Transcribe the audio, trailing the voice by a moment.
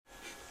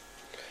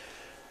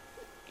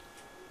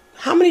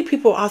How many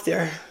people out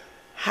there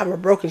have a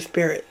broken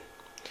spirit?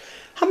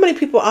 How many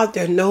people out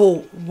there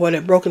know what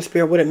a broken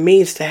spirit, what it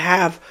means to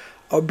have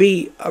or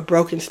be a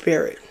broken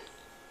spirit?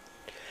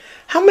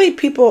 How many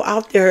people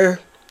out there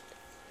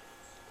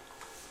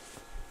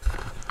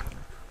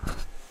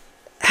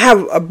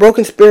have a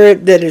broken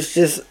spirit that is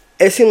just,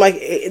 it seems like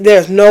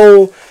there's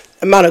no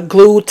amount of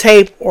glue,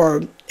 tape,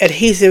 or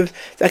adhesive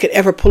that could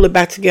ever pull it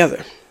back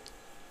together?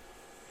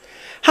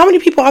 How many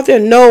people out there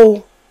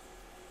know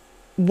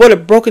what a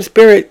broken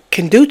spirit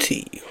can do to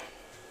you?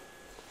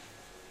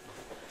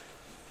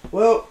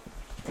 Well,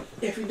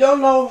 if you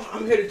don't know,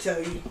 I'm here to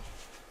tell you.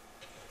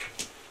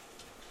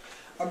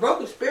 A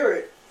broken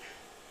spirit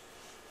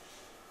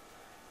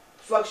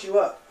fucks you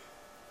up.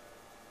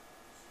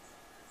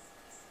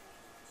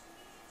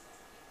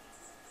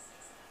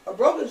 A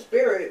broken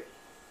spirit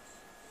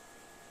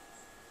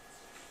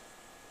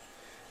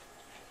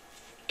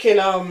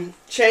can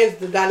change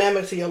the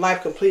dynamics of your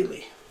life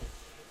completely.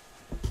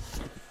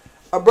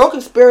 A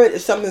broken spirit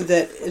is something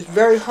that is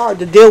very hard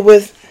to deal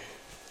with,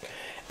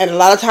 and a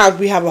lot of times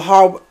we have a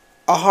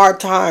hard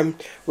time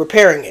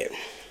repairing it.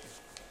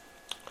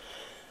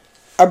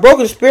 A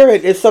broken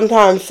spirit is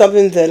sometimes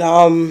something that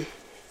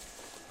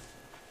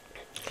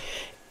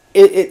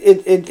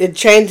it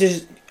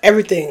changes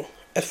everything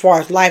as far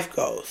as life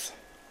goes.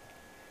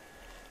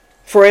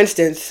 For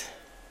instance,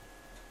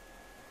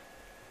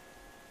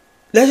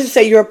 let's just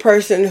say you're a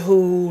person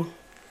who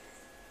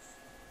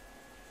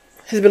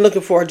has been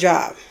looking for a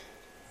job.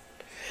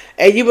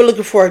 And you've been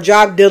looking for a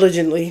job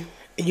diligently.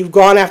 And you've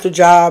gone after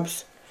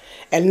jobs.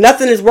 And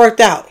nothing has worked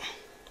out.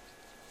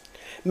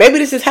 Maybe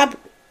this has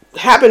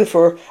happened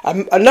for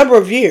a number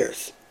of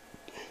years.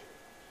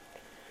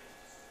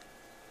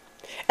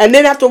 And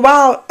then after a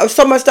while of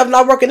so much stuff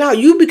not working out,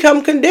 you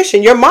become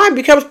conditioned. Your mind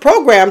becomes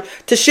programmed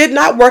to shit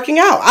not working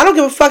out. I don't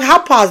give a fuck how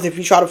positive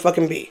you try to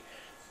fucking be.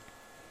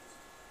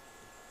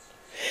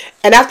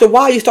 And after a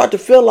while you start to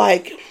feel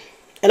like,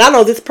 and I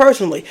know this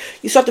personally,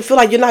 you start to feel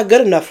like you're not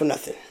good enough for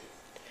nothing.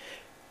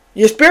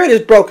 Your spirit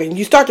is broken.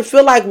 You start to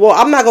feel like, well,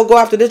 I'm not going to go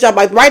after this job.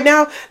 Like right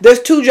now,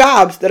 there's 2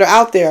 jobs that are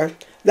out there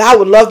that I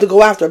would love to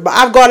go after. But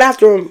I've gone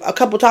after them a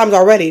couple times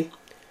already.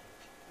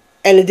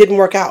 And it didn't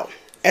work out.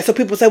 And so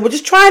people say, well,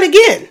 just try it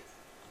again.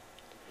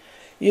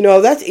 You know,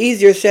 that's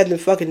easier said than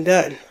fucking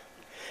done.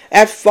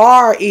 That's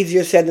far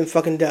easier said than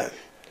fucking done.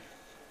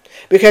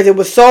 Because it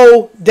was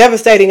so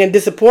devastating and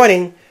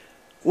disappointing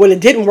when it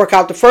didn't work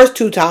out the first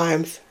 2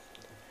 times.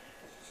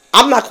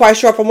 I'm not quite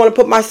sure if I want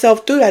to put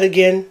myself through that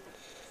again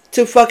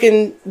to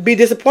fucking be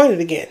disappointed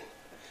again.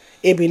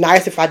 It'd be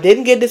nice if I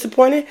didn't get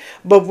disappointed,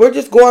 but we're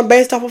just going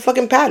based off of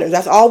fucking patterns.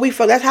 That's how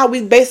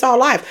we base our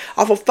life,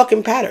 off of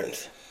fucking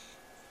patterns.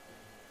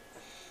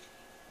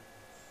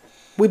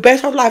 We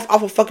base our life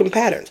off of fucking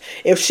patterns.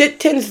 If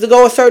shit tends to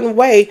go a certain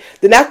way,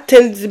 then that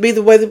tends to be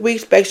the way that we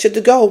expect shit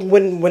to go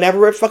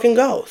whenever it fucking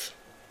goes.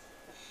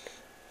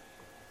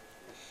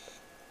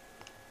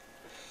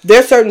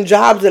 There's certain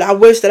jobs that I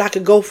wish that I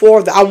could go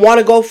for, that I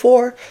want to go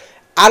for.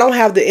 I don't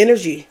have the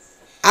energy.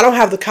 I don't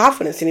have the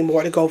confidence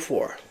anymore to go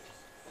for.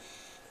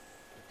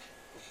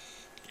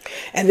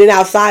 And then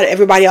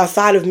everybody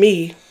outside of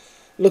me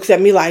looks at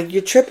me like,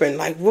 you're tripping.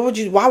 Like,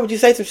 why would you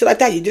say some shit like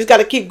that? You just got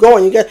to keep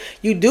going.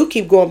 You do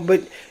keep going.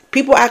 But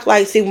people act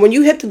like, see, when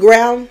you hit the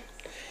ground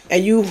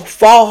and you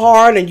fall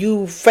hard and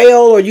you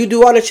fail or you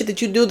do all the shit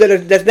that you do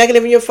that's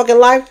negative in your fucking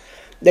life,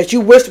 that you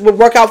wish would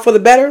work out for the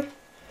better,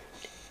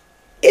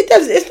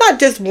 it's not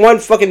just one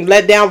fucking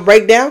letdown,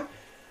 breakdown.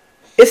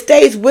 It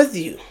stays with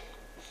you.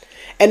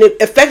 And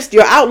it affects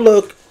your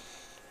outlook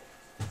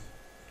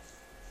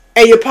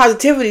and your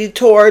positivity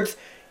towards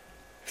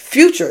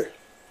future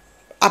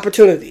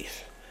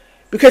opportunities.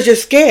 Because you're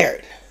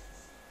scared.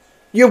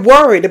 You're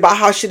worried about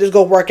how shit is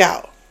going to work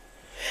out.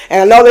 And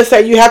I know they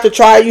say you have to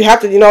try, you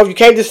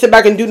can't just sit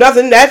back and do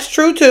nothing. That's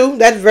true too.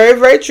 That's very,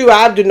 very true.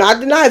 I do not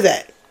deny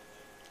that.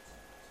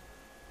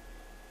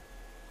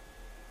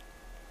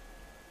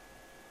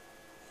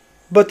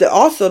 But the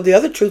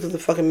other truth of the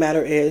fucking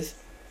matter is,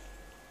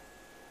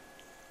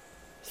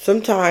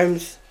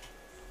 sometimes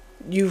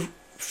you've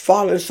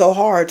fallen so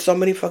hard so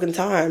many fucking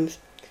times,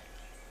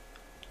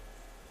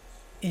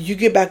 you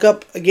get back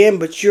up again,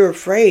 but you're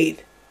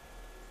afraid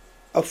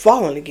of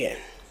falling again.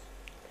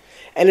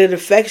 And it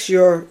affects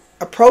your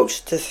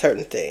approach to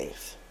certain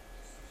things.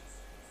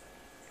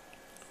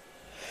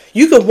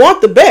 You can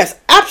want the best.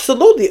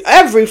 Absolutely.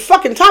 Every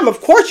fucking time.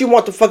 Of course you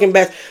want the fucking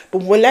best.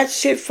 But when that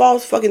shit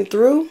falls fucking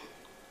through,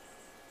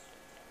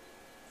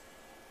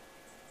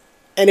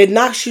 and it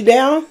knocks you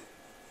down,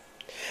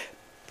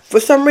 for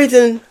some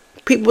reason,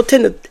 people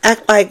tend to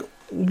act like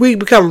we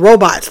become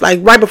robots. Like,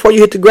 right before you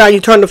hit the ground,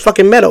 you turn to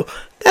fucking metal.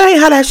 That ain't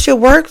how that shit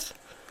works.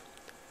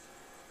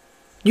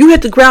 You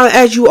hit the ground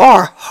as you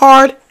are.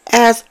 Hard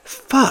as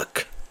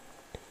fuck.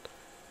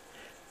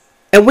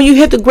 And when you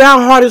hit the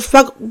ground hard as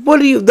fuck,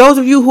 those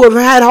of you who have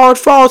had hard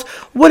falls,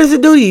 what does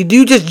it do to you? Do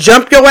you just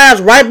jump your ass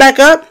right back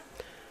up?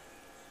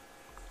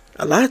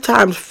 A lot of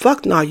times,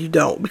 fuck no, you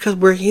don't. Because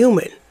we're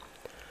human.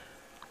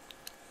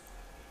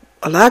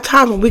 A lot of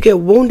times when we get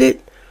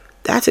wounded,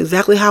 That's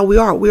exactly how we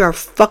are. We are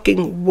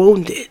fucking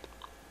wounded.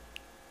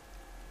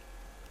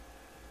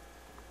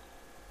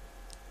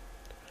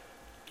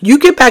 You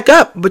get back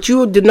up, but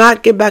you do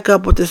not get back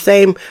up with the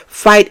same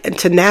fight and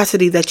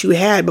tenacity that you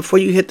had before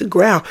you hit the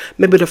ground.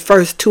 Maybe the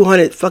first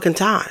 200 fucking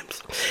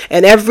times.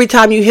 And every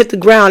time you hit the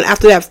ground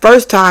after that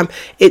first time,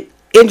 it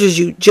injures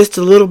you just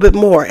a little bit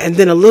more, and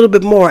then a little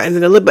bit more, and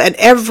then a little bit. And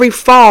every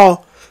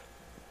fall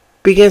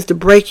begins to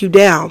break you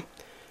down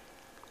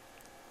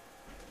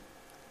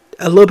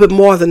a little bit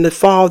more than the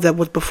fall that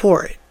was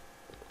before it.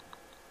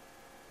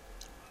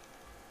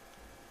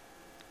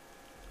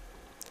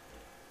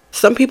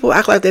 Some people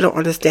act like they don't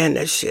understand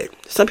that shit.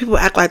 Some people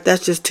act like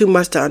that's just too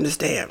much to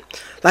understand.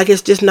 Like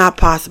it's just not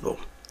possible.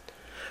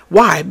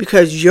 Why?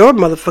 Because your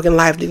motherfucking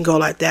life didn't go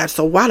like that.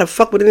 So why the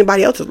fuck would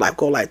anybody else's life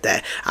go like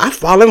that? I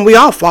fall and we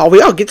all fall.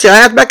 We all get your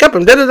ass back up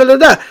and da da da da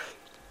da.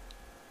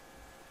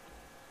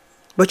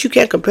 But you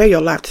can't compare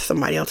your life to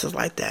somebody else's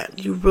like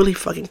that. You really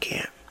fucking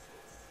can't.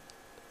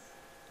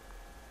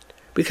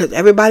 Because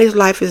everybody's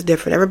life is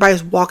different.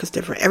 Everybody's walk is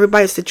different.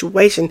 Everybody's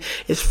situation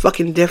is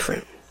fucking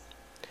different.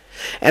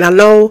 And I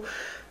know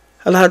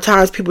a lot of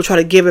times people try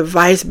to give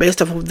advice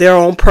based off of their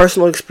own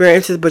personal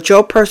experiences, but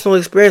your personal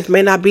experience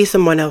may not be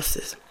someone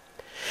else's.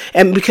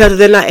 And because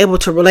they're not able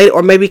to relate,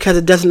 or maybe because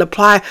it doesn't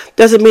apply,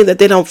 doesn't mean that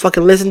they don't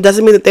fucking listen,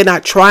 doesn't mean that they're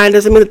not trying,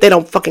 doesn't mean that they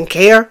don't fucking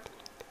care.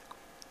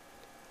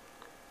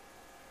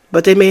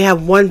 But they may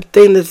have one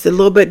thing that's a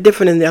little bit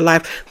different in their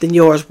life than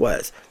yours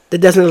was, that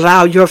doesn't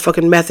allow your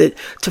fucking method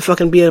to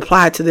fucking be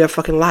applied to their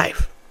fucking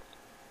life.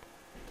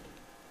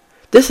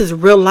 This is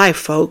real life,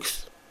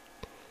 folks.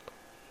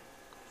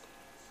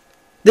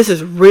 This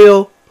is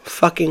real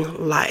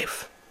fucking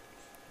life.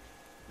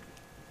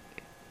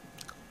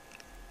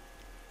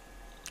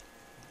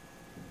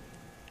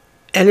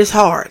 And it's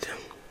hard.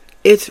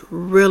 It's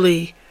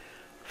really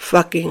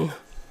fucking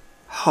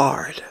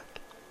hard.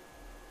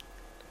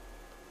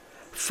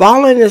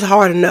 Falling is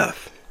hard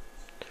enough.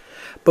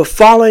 But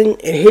falling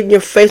and hitting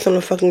your face on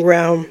the fucking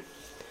ground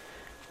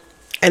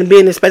and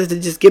being expected to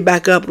just get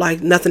back up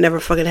like nothing ever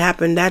fucking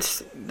happened,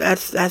 that's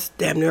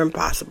damn near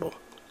impossible.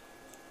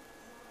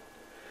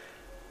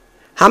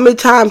 How many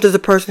times does a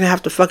person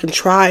have to fucking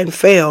try and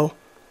fail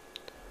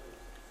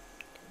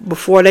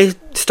before they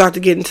start to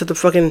get into the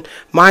fucking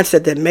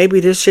mindset that maybe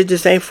this shit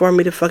just ain't for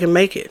me to fucking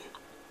make it?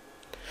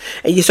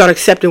 And you start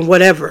accepting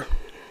whatever.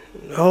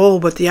 Oh,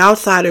 but the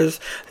outsiders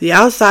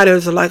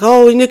are like,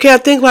 oh, you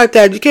can't think like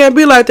that. You can't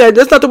be like that.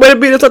 That's not the way to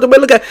be. That's not the way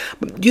to look at it.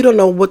 But you don't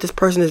know what this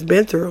person has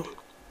been through.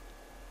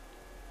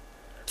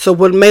 So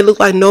what may look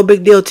like no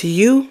big deal to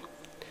you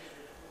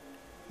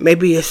may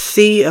be a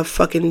sea of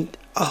fucking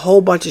a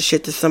whole bunch of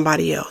shit to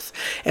somebody else.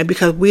 And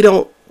because we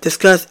don't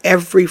discuss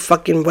every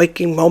fucking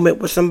waking moment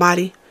with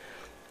somebody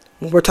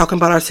when we're talking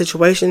about our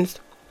situations,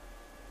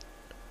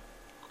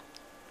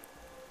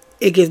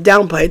 it gets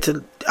downplayed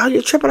to, oh,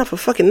 you're tripping off of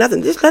fucking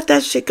nothing. Just let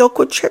that shit go.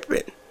 Quit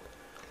tripping.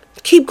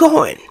 Keep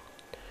going.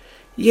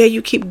 Yeah,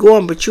 you keep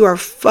going, but you are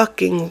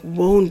fucking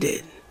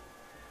wounded.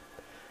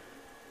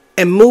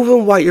 And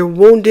moving while you're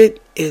wounded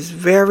is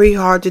very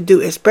hard to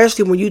do,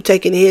 especially when you're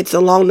taking hits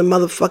along the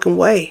motherfucking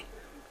way.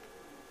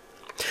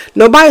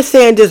 Nobody's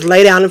saying just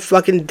lay down and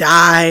fucking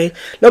die.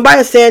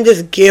 Nobody's saying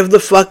just give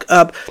the fuck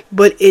up.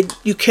 But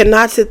you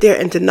cannot sit there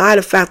and deny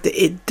the fact that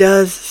it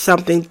does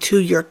something to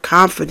your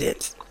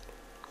confidence.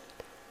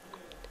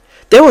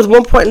 There was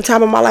one point in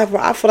time in my life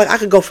where I feel like I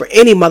could go for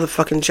any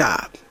motherfucking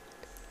job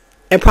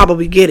and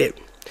probably get it.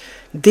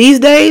 These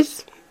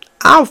days,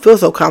 I don't feel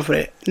so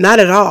confident. Not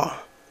at all.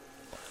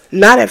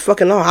 Not at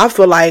fucking all. I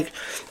feel like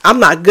I'm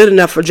not good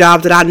enough for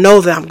jobs that I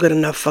know that I'm good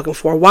enough fucking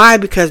for. Why?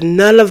 Because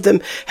none of them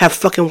have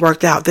fucking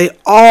worked out. They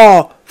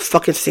all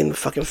fucking seem to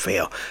fucking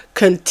fail.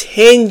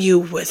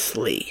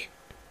 Continuously.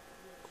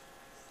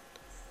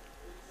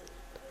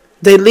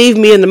 They leave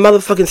me in the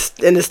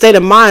motherfucking, in the state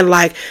of mind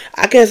like,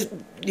 I guess,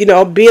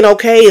 being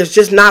okay is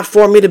just not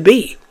for me to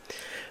be.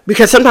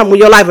 Because sometimes when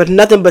your life is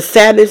nothing but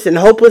sadness and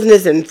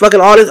hopelessness and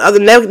fucking all this other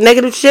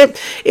negative shit,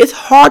 it's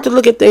hard to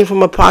look at things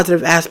from a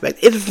positive aspect.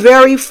 It's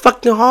very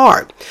fucking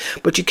hard.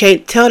 But you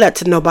can't tell that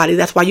to nobody.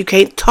 That's why you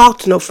can't talk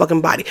to no fucking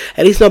body.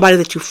 At least nobody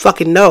that you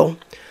fucking know.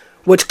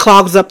 Which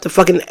clogs up the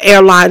fucking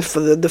airlines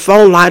for the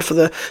phone line for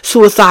the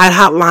suicide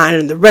hotline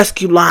and the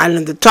rescue line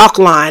and the talk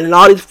line and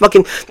all these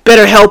fucking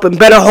better help and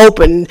better hope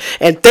and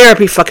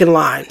therapy fucking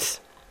lines.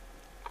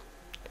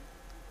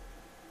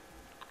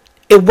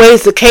 It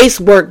weighs the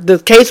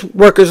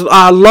caseworkers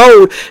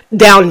load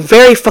down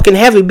very fucking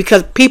heavy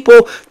because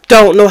people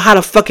don't know how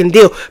to fucking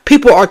deal.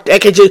 People are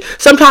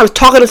sometimes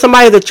talking to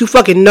somebody that you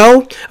fucking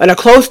know and are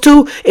close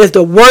to is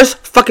the worst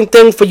fucking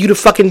thing for you to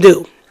fucking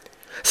do.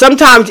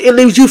 Sometimes it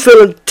leaves you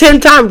feeling 10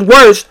 times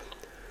worse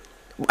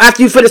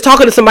after you finish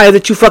talking to somebody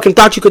that you fucking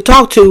thought you could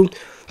talk to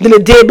than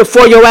it did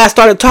before your ass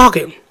started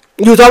talking.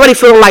 You was already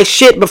feeling like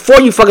shit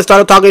before you fucking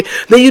started talking.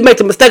 Then you make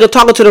the mistake of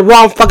talking to the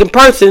wrong fucking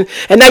person.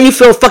 And now you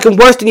feel fucking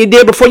worse than you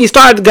did before you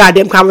started the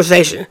goddamn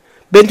conversation.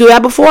 Been through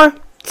that before?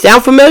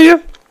 Sound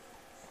familiar?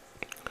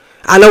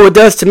 I know it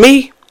does to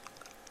me.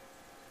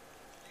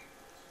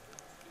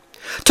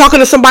 talking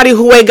to somebody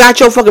who ain't got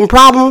your fucking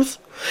problems.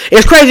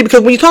 It's crazy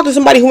because when you talk to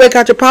somebody who ain't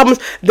got your problems,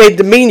 they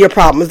demean your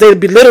problems. They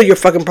belittle your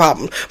fucking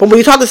problems. But when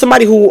you talk to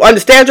somebody who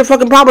understands your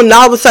fucking problem,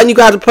 now all of a sudden you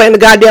guys are playing the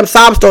goddamn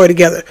sob story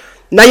together.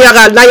 Now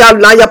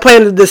y'all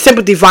playing the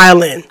sympathy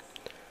violin.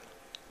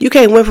 You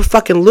can't win for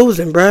fucking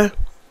losing, bruh.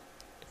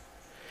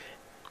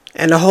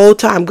 And the whole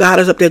time God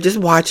is up there just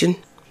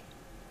watching.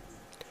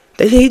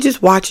 He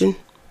just watching.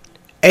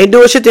 Ain't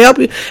doing shit to help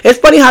you. It's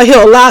funny how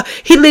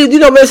he leaves, you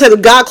know, when they say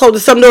that God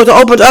closes some doors to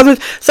open to others.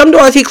 Some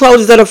doors he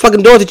closes that are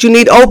fucking doors that you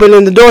need open,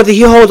 and the doors that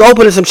he holds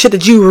open are some shit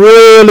that you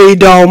really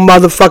don't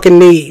motherfucking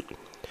need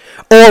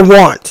or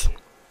want.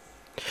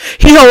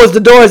 He holds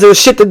the doors of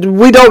shit that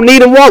we don't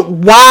need and want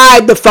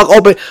wide the fuck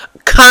open,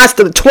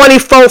 constant,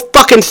 24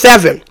 fucking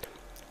 7.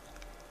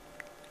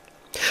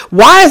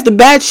 Why is the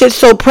bad shit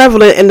so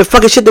prevalent and the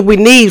fucking shit that we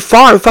need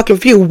far and fucking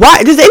few?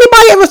 Why? Does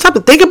anybody ever stop to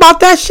think about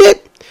that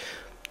shit?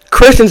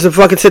 Christians will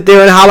fucking sit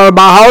there and holler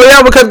about, oh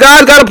yeah, because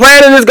God's got a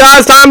plan and it's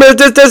God's time and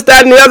it's this,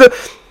 that, and the other.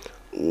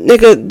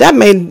 Nigga, that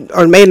may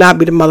or may not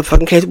be the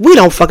motherfucking case. We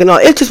don't fucking know.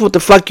 It's just what the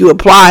fuck you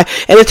apply,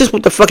 and it's just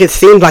what the fuck it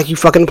seems like you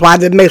fucking apply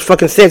that makes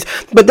fucking sense.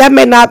 But that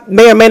may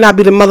or may not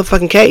be the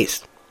motherfucking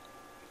case.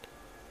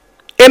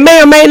 It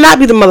may or may not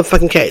be the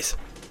motherfucking case.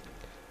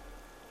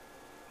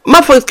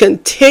 Motherfuckers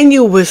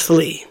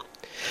continuously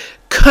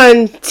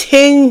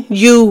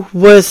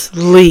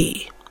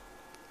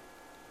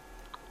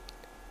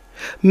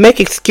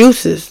make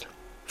excuses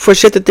for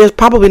shit that there's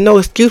probably no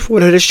excuse for, or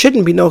there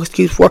shouldn't be no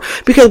excuse for.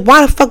 Because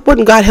why the fuck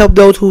wouldn't God help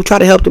those who try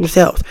to help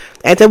themselves?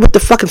 Ain't that what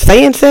the fucking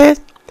saying says?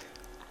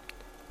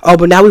 Oh,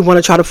 but now we want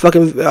to try to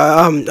fucking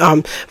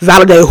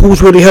validate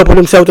who's really helping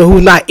themselves and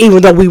who's not,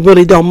 even though we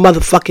really don't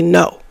motherfucking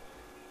know.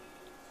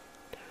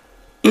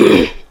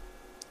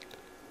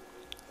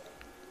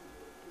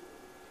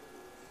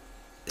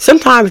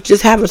 Sometimes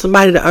just having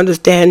somebody to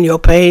understand your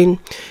pain,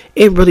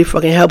 it really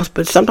fucking helps.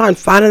 But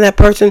sometimes finding that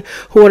person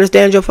who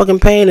understands your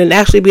fucking pain and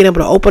actually being able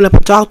to open up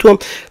and talk to them,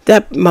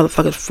 that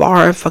motherfucker's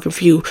far and fucking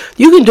few.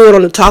 You can do it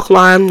on the talk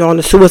line, on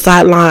the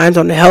suicide lines,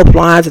 on the help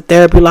lines, the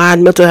therapy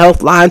lines, mental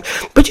health lines,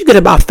 but you get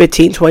about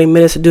 15, 20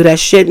 minutes to do that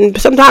shit. And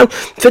sometimes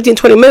 15,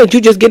 20 minutes,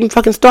 you just getting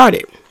fucking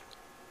started.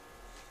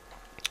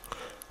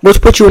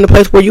 Which puts you in a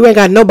place where you ain't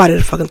got nobody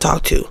to fucking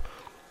talk to.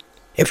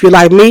 If you're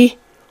like me,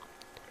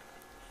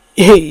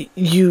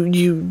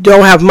 you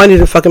don't have money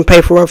to fucking pay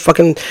for a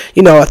fucking,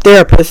 a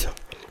therapist.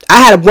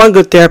 I had one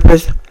good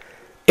therapist.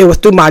 It was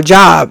through my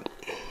job,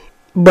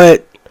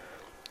 but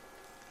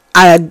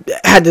I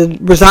had to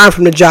resign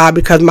from the job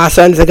because my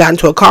sons had gotten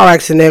into a car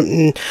accident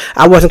and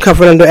I wasn't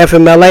covered under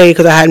FMLA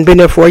because I hadn't been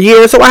there for a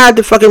year. So I had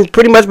to fucking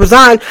pretty much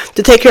resign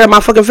to take care of my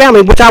fucking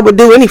family, which I would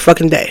do any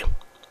fucking day.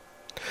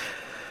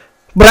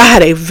 But I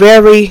had a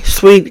very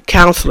sweet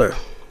counselor,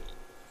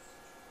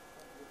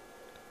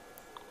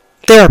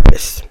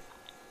 therapist,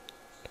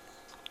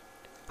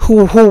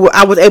 who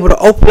I was able to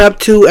open up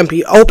to and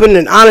be open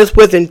and honest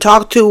with and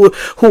talk to,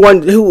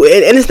 and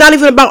it's not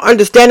even about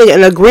understanding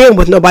and agreeing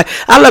with nobody.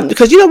 I love,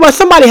 because you know what,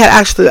 somebody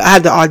had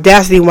the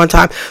audacity one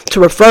time to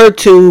refer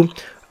to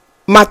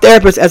my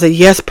therapist as a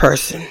yes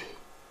person.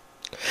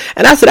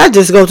 And I said, that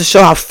just goes to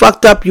show how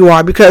fucked up you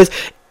are, because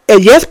a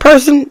yes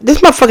person, this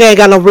motherfucker ain't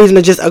got no reason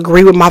to just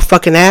agree with my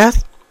fucking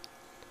ass.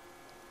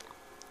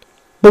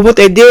 But what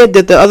they did,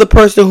 that the other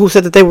person who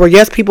said that they were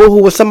yes people,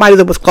 who was somebody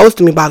that was close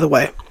to me, by the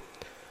way,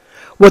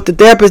 what the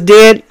therapist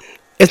did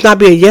is not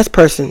be a yes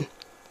person.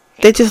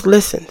 They just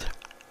listened.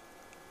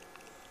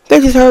 They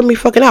just heard me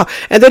fucking out.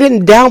 And they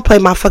didn't downplay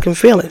my fucking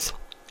feelings.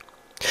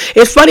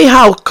 It's funny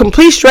how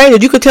complete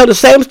strangers, you could tell the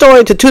same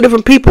story to two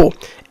different people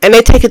and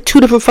they take it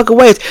two different fucking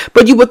ways.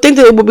 But you would think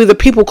that it would be the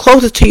people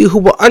closest to you who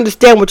will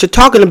understand what you're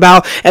talking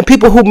about, and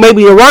people who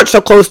maybe aren't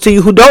so close to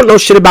you, who don't know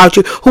shit about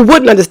you, who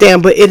wouldn't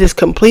understand. But it is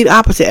complete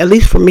opposite. At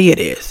least for me it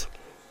is.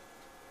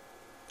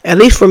 At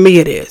least for me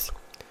it is.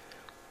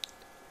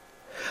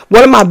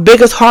 One of my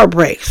biggest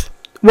heartbreaks,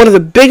 one of the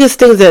biggest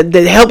things that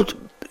helped,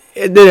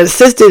 that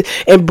assisted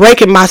in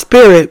breaking my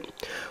spirit,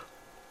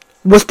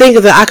 was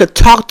thinking that I could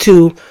talk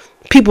to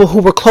people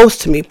who were close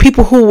to me,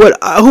 people who were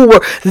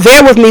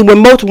there with me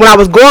when I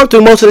was going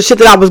through most of the shit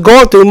that I was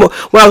going through,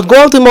 when I was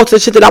going through most of the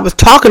shit that I was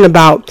talking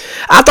about.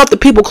 I thought the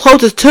people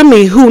closest to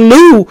me who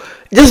knew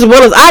just as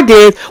well as I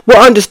did would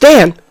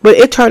understand, but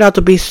it turned out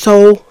to be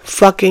so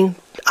fucking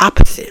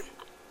opposite.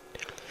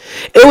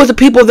 It was the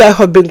people that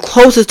have been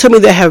closest to me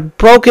that have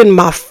broken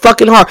my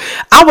fucking heart.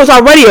 I was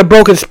already a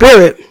broken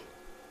spirit.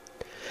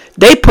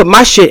 They put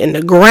my shit in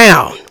the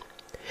ground.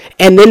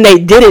 And then they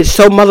did it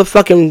so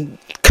motherfucking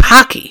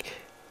cocky.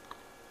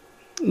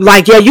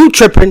 Like, yeah, you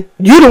tripping.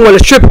 You the one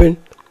that's tripping.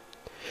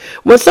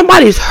 When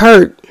somebody's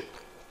hurt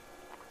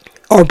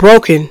or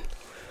broken,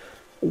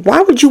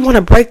 why would you want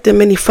to break them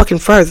any fucking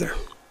further?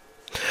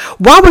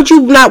 Why would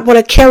you not want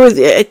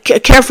to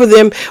care for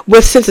them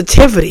with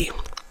sensitivity?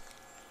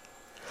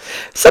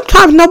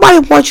 Sometimes nobody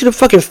wants you to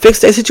fucking fix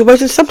their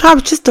situation.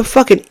 Sometimes just a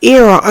fucking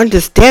ear or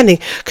understanding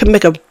can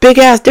make a big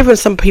ass difference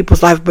in some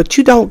people's life, but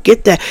you don't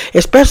get that,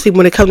 especially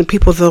when it comes to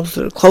people those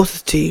that are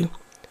closest to you.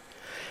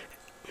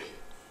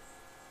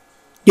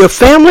 Your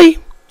family,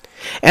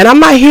 And I'm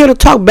not here to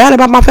talk bad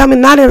about my family,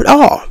 not at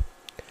all.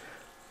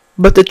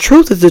 But the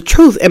truth is the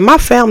truth. And my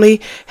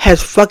family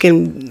has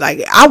fucking,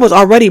 like, I was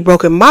already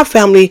broken. My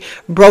family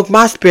broke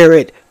my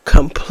spirit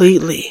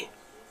completely.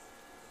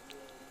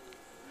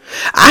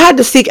 I had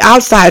to seek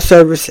outside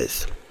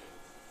services.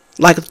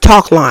 Like a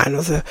talk line, or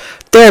a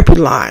therapy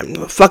line,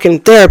 or a fucking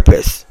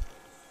therapist.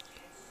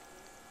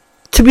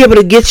 To be able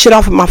to get shit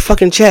off of my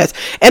fucking chest.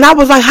 And I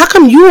was like, how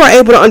come you are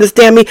able to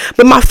understand me,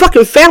 but my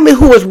fucking family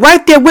who was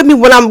right there with me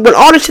when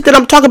all the shit that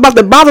I'm talking about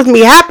that bothers me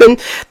happened,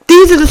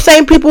 these are the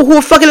same people who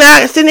are fucking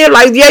sitting there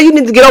like, yeah, you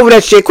need to get over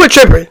that shit. Quit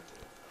tripping.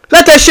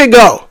 Let that shit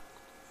go.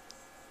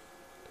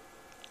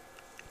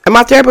 And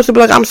my therapist would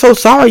be like, I'm so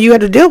sorry you had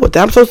to deal with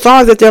that. I'm so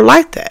sorry that they're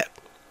like that.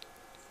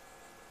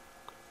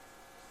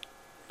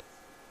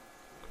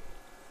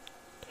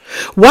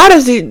 Why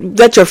does it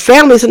that your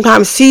family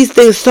sometimes sees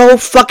things so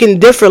fucking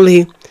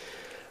differently?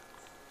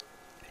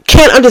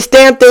 Can't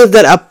understand things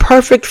that a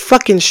perfect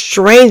fucking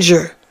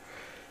stranger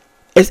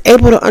is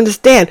able to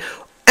understand.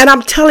 And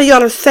I'm telling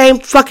y'all the same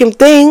fucking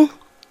thing.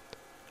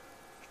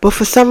 But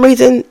for some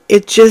reason,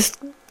 it just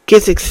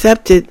gets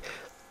accepted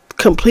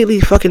completely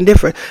fucking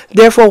different.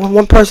 Therefore,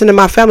 one person in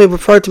my family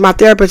referred to my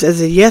therapist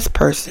as a yes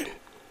person.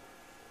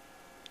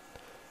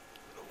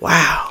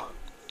 Wow.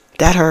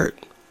 That hurt.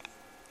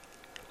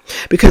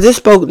 Because it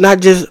spoke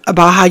not just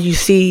about how you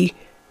see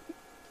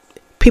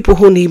people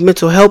who need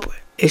mental health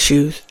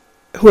issues,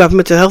 who have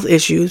mental health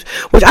issues,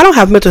 which I don't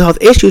have mental health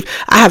issues.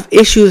 I have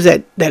issues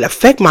that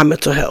affect my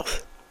mental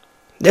health.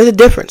 There's a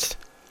difference.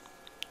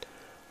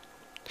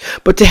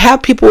 But to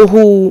have people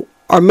who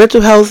are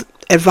mental health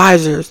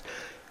advisors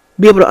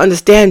be able to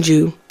understand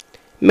you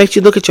makes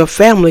you look at your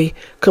family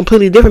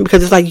completely different,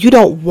 because it's like you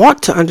don't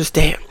want to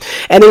understand.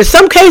 And in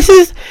some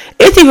cases,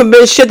 it's even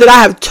been shit that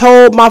I have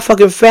told my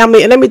fucking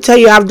family. And let me tell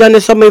you, I've done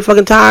this so many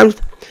fucking times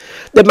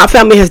that my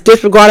family has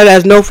disregarded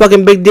as no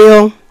fucking big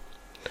deal.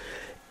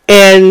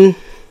 And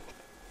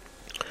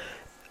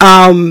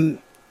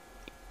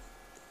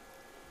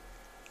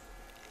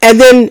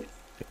then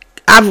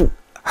I've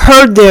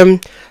heard them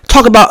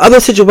talk about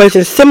other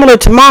situations similar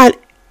to mine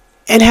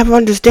and have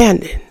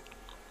understanding.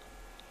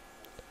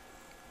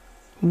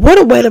 What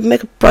a way to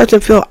make a person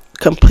feel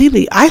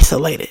completely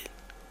isolated.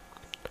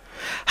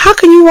 How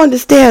can you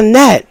understand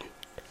that,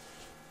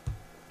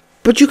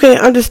 but you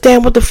can't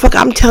understand what the fuck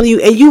I'm telling you,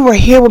 and you were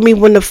here with me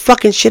when the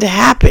fucking shit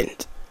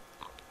happened?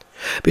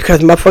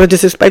 Because motherfucker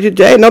disrespect you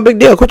today, no big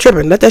deal, quit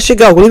tripping, let that shit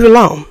go, leave it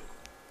alone.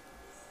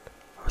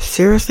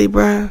 Seriously,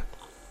 bruh?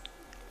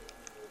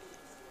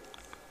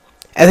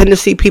 And then to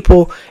see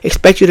people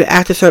expect you to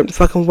act a certain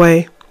fucking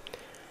way,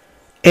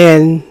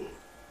 and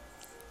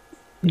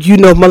you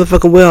know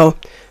motherfucking well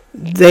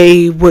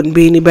they wouldn't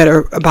be any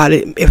better about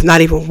it, if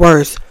not even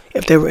worse,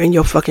 if they were in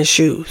your fucking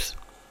shoes.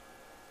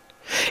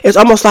 It's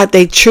almost like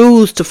they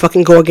choose to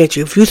fucking go against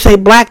you. If you say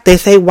black, they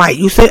say white.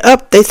 You say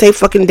up, they say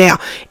fucking down.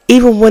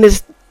 Even when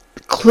it's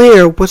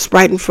clear what's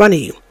right in front of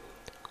you.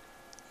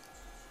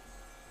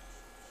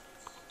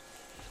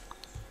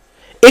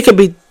 It could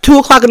be 2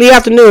 o'clock in the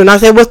afternoon, and I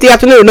say, what's the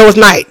afternoon? No, it's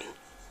night.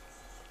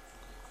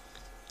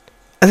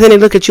 And then they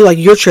look at you like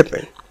you're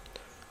tripping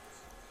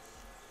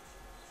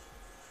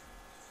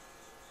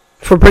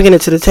for bringing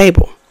it to the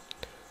table.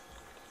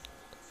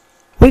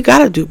 We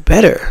gotta do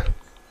better.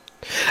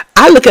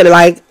 I look at it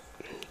like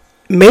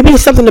maybe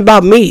it's something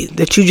about me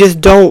that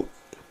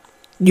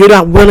you're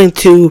not willing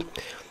to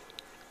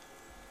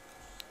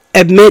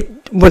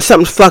admit when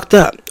something's fucked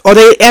up. Or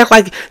they act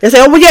like, they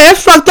say, oh well yeah,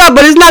 it's fucked up,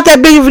 but it's not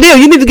that big of a deal.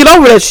 You need to get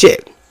over that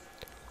shit.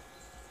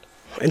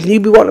 And you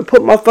be wanting to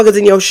put motherfuckers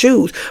in your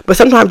shoes. But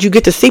sometimes you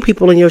get to see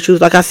people in your shoes.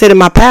 Like I said in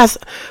my past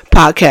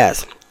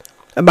podcast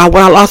about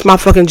when I lost my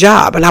fucking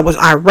job and I was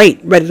irate,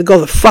 ready to go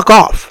the fuck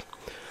off.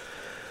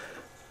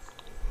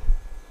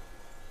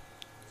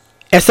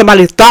 And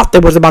somebody thought they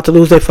was about to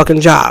lose their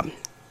fucking job.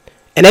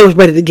 And they was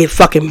ready to get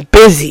fucking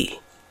busy.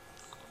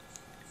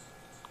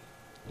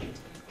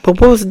 But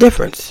what was the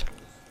difference?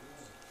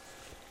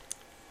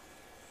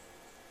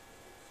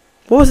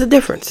 What was the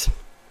difference?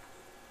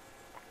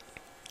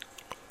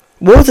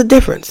 What was the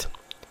difference?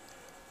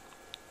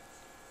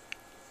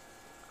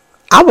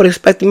 I would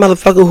expect the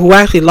motherfucker who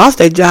actually lost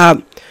their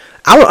job,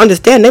 I would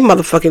understand their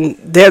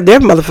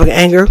motherfucking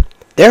anger,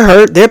 their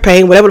hurt, their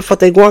pain, whatever the fuck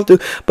they going through.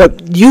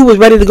 But you was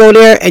ready to go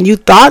there, and you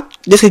thought,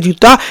 just because you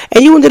thought,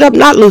 and you ended up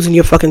not losing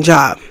your fucking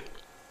job.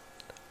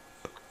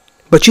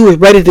 But you was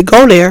ready to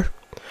go there.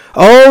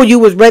 Oh, you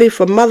was ready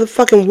for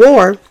motherfucking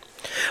war.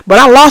 But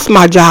I lost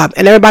my job,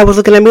 and everybody was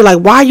looking at me like,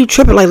 why are you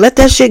tripping? Like, let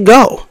that shit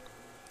go.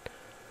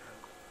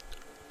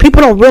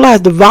 People don't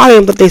realize the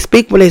volume that they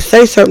speak when they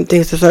say certain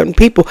things to certain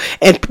people.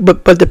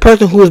 But the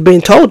person who is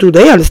being told to,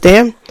 they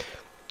understand.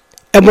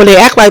 And when they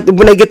act like,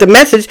 when they get the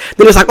message,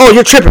 then it's like, oh,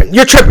 you're tripping.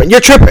 You're tripping.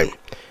 You're tripping.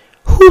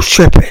 Who's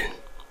tripping?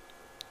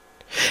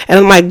 And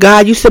I'm like,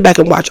 God, you sit back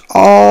and watch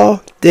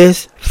all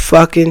this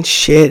fucking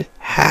shit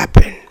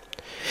happen.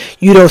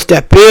 You don't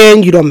step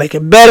in. You don't make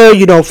it better.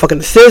 You don't fucking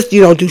assist.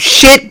 You don't do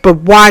shit but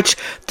watch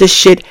the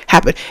shit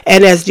happen.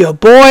 And as your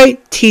boy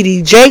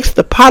T.D. Jakes,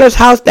 the Potter's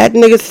House, that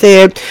nigga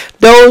said,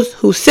 those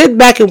who sit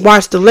back and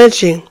watch the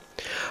lynching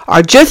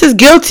are just as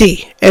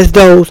guilty as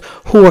those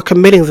who are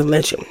committing the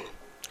lynching.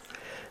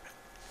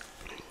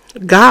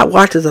 God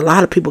watches a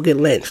lot of people get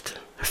lynched,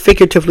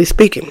 figuratively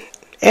speaking,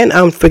 and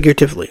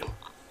unfiguratively.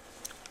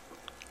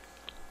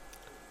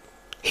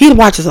 He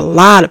watches a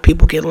lot of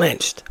people get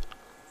lynched.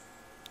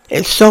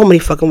 In so many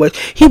fucking ways.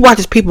 He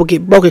watches people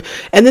get broken.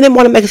 And then they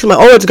want to make it seem like,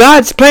 oh, it's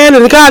God's plan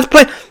and it's God's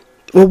plan.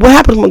 Well, what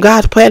happens when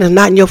God's plan is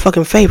not in your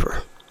fucking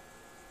favor?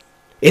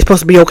 It's supposed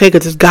to be okay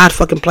because it's God's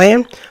fucking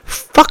plan?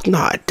 Fuck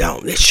no, it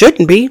don't. It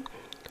shouldn't be.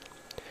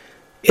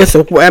 And if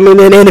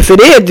it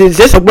is, it's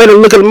just a way to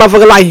look at the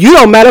motherfucker like, you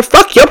don't matter.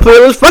 Fuck your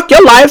feelings. Fuck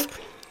your life.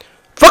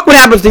 Fuck what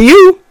happens to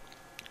you.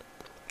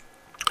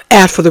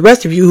 As for the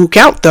rest of you who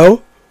count,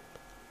 though,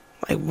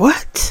 like,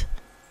 what?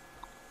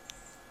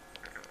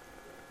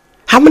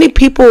 How many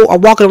people are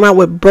walking around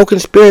with broken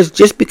spirits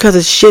just because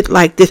of shit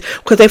like this?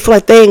 Because they feel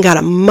like they ain't got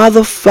a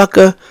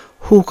motherfucker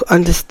who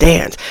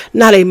understands.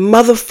 Not a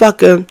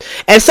motherfucker.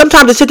 And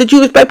sometimes the shit that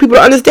you expect people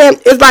to understand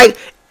is like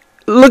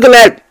looking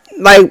at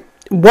like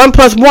 1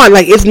 + 1.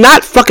 Like, it's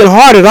not fucking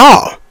hard at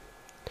all.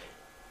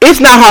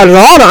 It's not hard at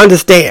all to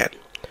understand.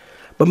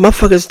 But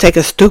motherfuckers take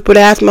a stupid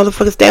ass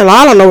motherfucker stand.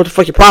 I don't know what the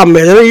fuck your problem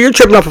is. You're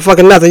tripping up for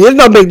fucking nothing. It's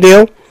no big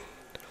deal.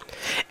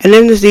 And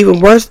then there's even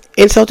worse,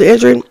 insult to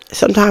injury.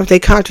 Sometimes they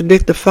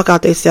contradict the fuck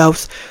out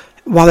themselves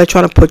while they're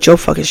trying to put your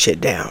fucking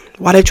shit down.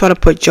 While they're trying to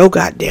put your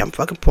goddamn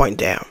fucking point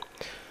down.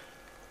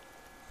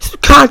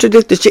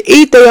 Contradict the shit.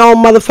 Eat their own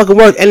motherfucking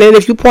words. And then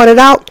if you point it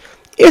out,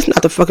 it's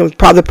not the fucking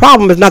problem. The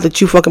problem is not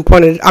that you fucking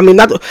pointed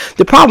it.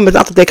 The problem is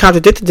not that they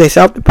contradicted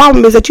themselves. The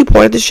problem is that you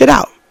pointed this shit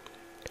out.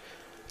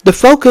 The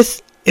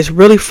focus is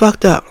really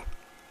fucked up.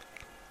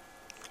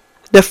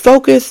 The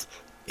focus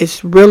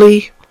is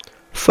really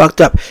fucked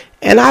up.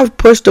 And I've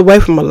pushed away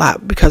from a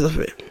lot because of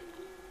it.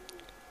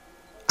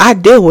 I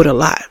deal with a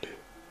lot.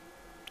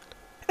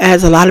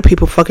 As a lot of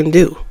people fucking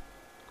do.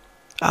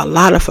 A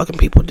lot of fucking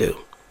people do.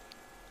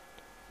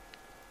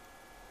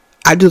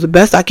 I do the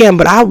best I can,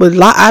 but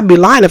I'd be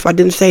lying if I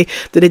didn't say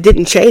that it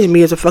didn't change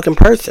me as a fucking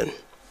person.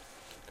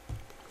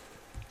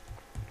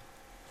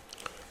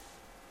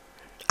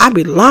 I'd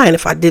be lying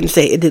if I didn't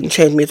say it didn't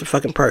change me as a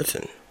fucking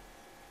person.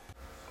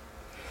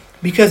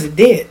 Because it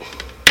did.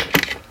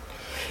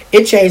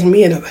 It changed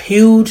me in a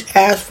huge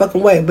ass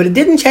fucking way. But it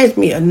didn't change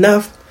me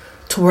enough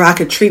to where I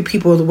could treat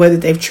people the way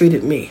that they've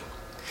treated me.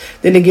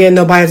 Then again,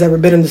 nobody's ever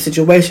been in the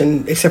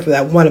situation, except for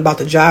that one about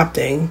the job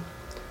thing,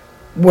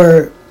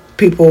 where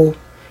people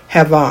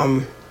have,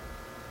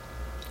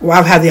 where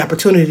I've had the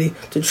opportunity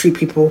to treat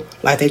people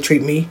like they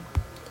treat me.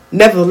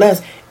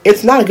 Nevertheless,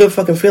 it's not a good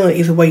fucking feeling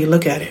either way you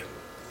look at it.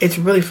 It's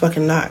really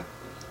fucking not.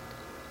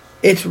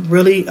 It's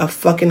really a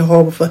fucking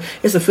horrible feeling.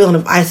 It's a feeling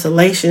of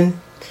isolation.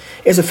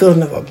 It's a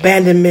feeling of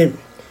abandonment.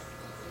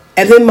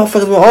 And then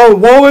motherfuckers go, oh,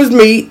 woe is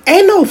me.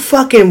 Ain't no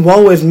fucking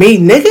woe is me,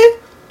 nigga.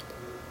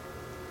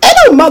 Ain't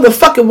no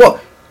motherfucking woe.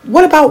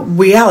 What about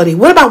reality?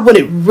 What about what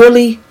it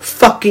really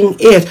fucking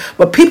is?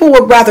 But people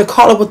would rather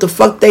call it what the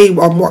fuck they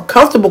are more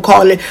comfortable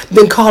calling it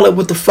than call it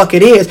what the fuck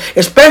it is.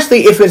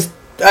 Especially if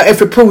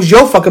it proves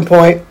your fucking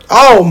point.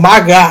 Oh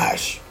my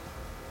gosh.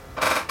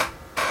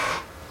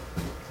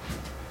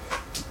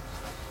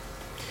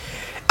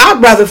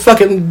 I'd rather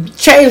fucking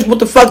change what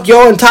the fuck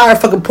your entire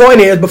fucking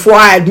point is before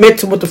I admit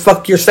to what the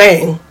fuck you're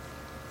saying.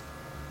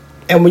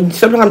 And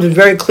sometimes it's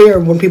very clear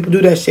when people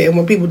do that shit. And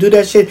when people do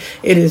that shit,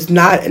 it is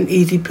not an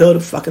easy pill to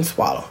fucking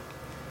swallow.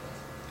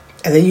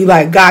 And then you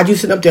like, God, you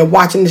sitting up there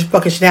watching this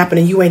fucking shit happen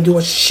and you ain't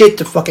doing shit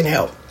to fucking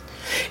help.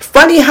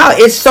 Funny how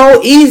it's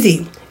so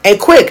easy and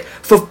quick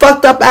for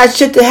fucked up ass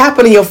shit to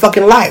happen in your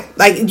fucking life.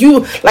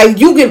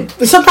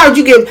 Sometimes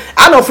you get,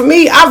 I know for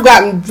me, I've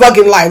gotten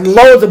fucking like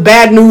loads of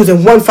bad news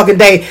in one fucking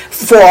day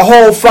for a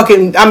whole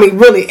fucking,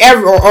 really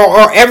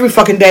every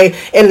fucking day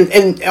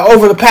and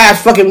over the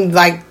past fucking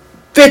like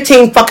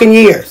 15 fucking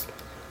years.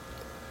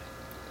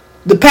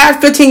 The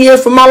past 15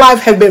 years for my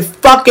life have been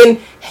fucking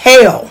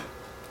hell.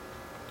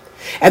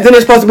 And then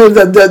it's supposed to be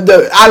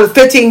the out of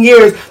 15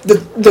 years,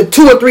 the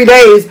 2 or 3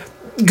 days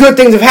good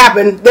things have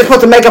happened. They're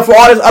supposed to make up for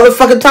all this other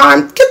fucking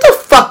time. Get the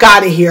fuck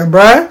out of here,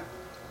 bruh.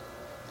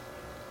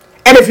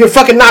 And if you're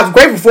fucking not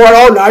grateful for it,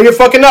 oh, now you're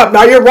fucking up.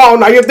 Now you're wrong.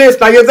 Now you're this.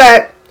 Now you're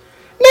that.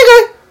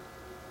 Nigga,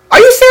 are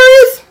you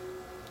serious?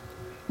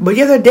 But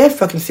yeah, they're dead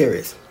fucking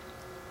serious.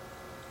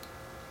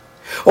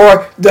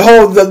 Or the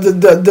whole,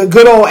 the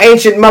good old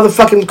ancient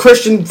motherfucking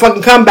Christian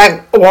fucking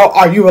comeback. Well,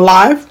 are you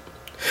alive?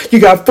 You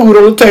got food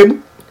on the table.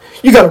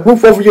 You got a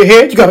roof over your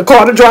head. You got a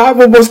car to drive.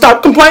 Well,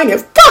 stop complaining.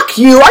 Fuck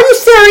you. Are you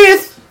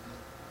serious?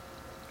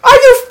 Are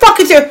you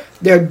fucking serious?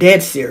 They're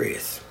dead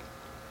serious.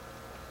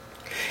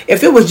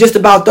 If it was just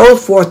about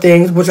those 4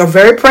 things, which are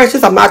very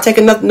precious, I'm not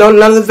taking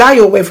none of the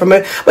value away from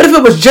it. But if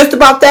it was just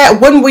about that,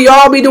 wouldn't we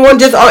all be doing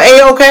just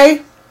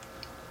A-okay?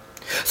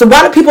 So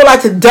why do people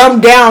like to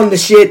dumb down the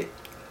shit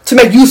to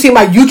make you seem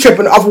like you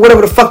tripping off of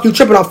whatever the fuck you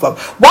tripping off of?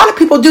 Why do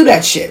people do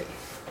that shit?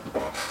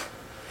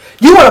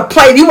 You want to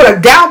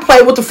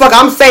downplay what the fuck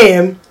I'm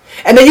saying,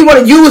 and then you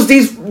want to use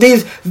these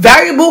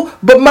variable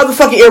but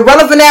motherfucking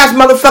irrelevant ass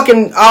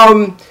motherfucking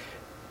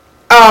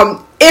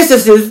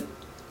instances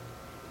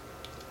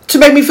to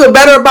make me feel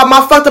better about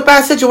my fucked up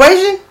ass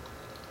situation.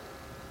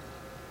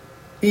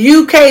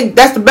 You can't.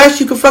 That's the best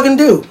you can fucking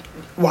do.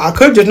 Well, I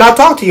could just not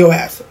talk to your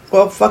ass.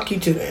 Well, fuck you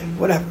too then.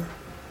 Whatever.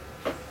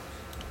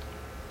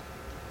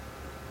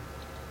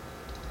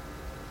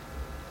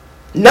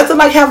 Nothing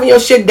like having your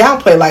shit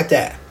downplayed like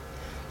that.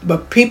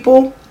 But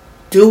people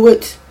do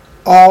it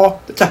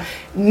all the time.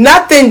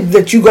 Nothing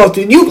that you go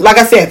through. You, like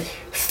I said,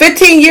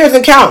 15 years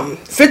and counting.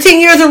 15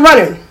 years and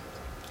running.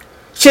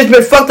 Shit's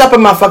been fucked up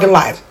in my fucking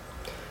life.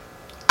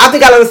 I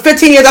think out of the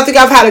 15 years, I think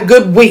I've had a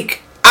good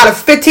week. Out of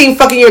 15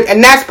 fucking years.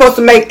 And that's supposed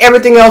to make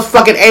everything else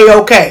fucking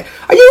A-okay.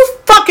 Are you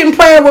fucking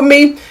playing with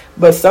me?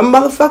 But some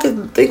motherfuckers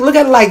look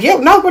at it like, yeah,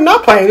 no, we're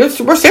not playing.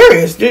 We're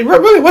serious.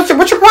 Really, what's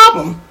your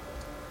problem?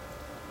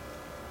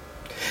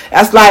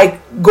 That's like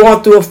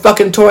going through a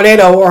fucking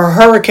tornado or a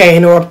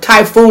hurricane or a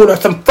typhoon or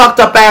some fucked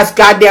up ass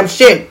goddamn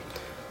shit.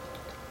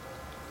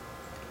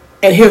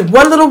 And here's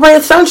one little ray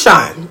of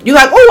sunshine. You're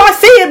like, oh, I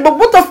see it, but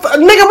what the fuck?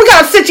 Nigga, we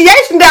got a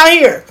situation down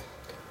here.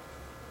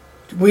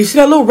 Well, you see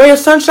that little ray of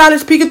sunshine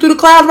that's peeking through the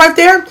clouds right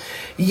there?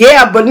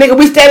 Yeah, but nigga,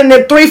 we standing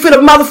in 3 feet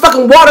of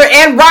motherfucking water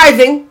and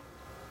rising.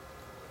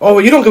 Oh,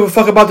 well, you don't give a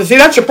fuck about this. See,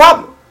 that's your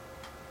problem.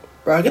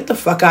 Bro, get the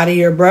fuck out of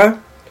here, bro.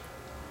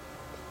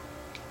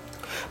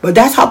 But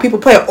that's how people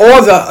play.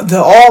 Or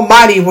the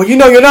almighty, well, you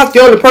know you're not the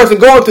only person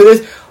going through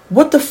this.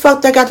 What the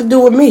fuck that got to do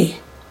with me?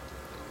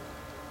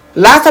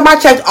 Last time I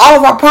checked, all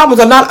of our problems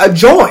are not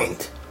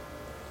adjoined.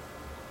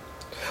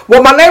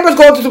 Well, my neighbor's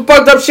going through some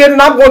fucked up shit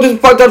and I'm going through some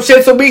fucked up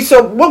shit. So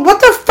what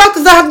the fuck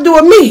does that have to do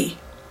with me?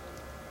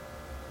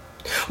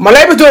 My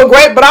neighbor's doing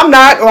great, but I'm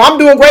not. Or I'm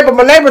doing great, but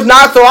my neighbor's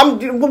not. So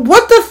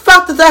what the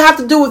fuck does that have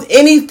to do with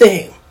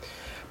anything?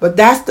 But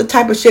that's the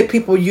type of shit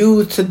people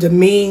use to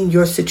demean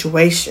your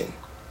situation.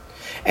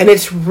 And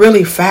it's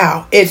really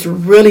foul. It's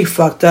really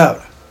fucked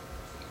up.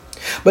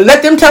 But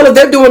let them tell us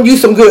they're doing you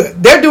some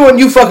good. They're doing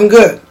you fucking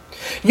good.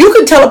 You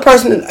can tell a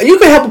person, you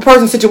can help a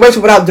person's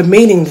situation without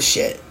demeaning the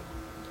shit.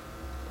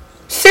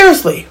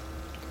 Seriously.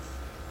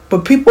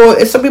 But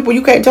it's some people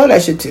you can't tell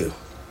that shit to.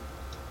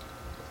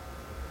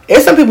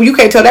 It's some people you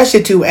can't tell that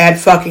shit to at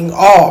fucking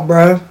all,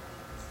 bro.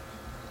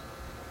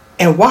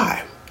 And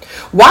why?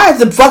 Why is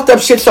the fucked up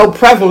shit so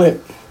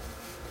prevalent?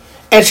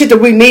 And shit that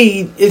we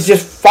need is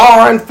just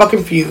far and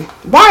fucking few.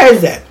 Why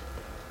is that?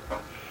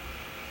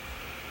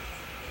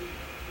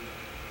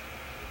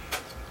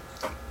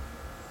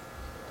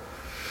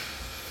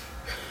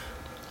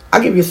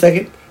 I'll give you a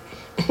second.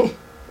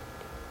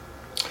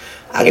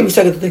 I'll give you a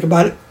second to think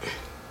about it.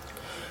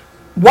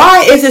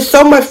 Why is it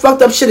so much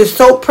fucked up shit is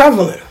so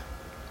prevalent?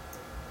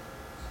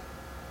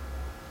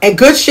 And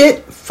good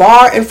shit,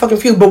 far and fucking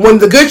few. But when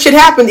the good shit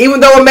happens, even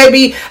though it may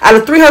be out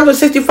of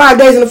 365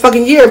 days in the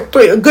fucking year,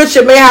 good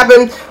shit may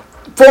happen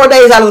 4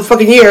 days out of the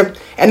fucking year.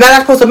 And now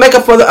that's supposed to make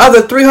up for the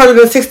other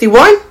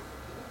 361?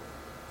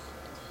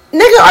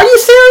 Nigga, are you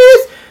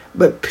serious?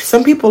 But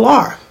some people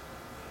are.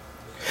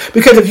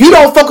 Because if you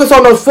don't focus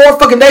on those 4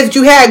 fucking days that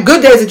you had,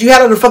 good days that you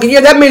had in the fucking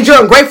year, that means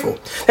you're ungrateful.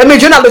 That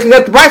means you're not looking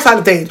at the bright side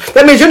of things.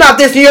 That means you're not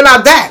this and you're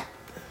not that.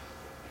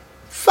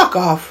 Fuck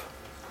off.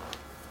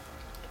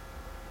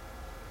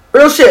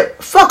 Real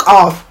shit. Fuck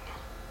off.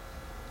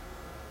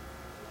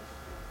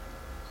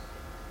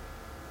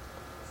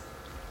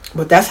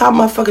 But that's how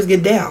motherfuckers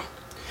get down.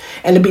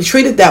 And to be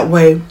treated that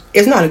way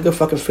is not a good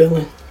fucking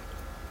feeling.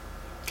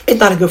 It's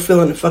not a good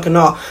feeling at fucking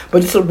all.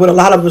 But this is what a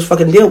lot of us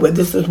fucking deal with.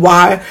 This is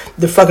why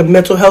the fucking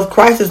mental health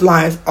crisis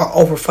lines are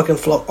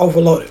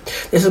overloaded.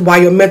 This is why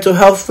your mental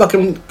health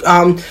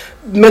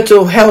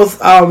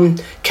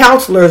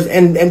counselors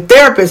and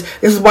therapists,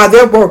 this is why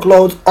their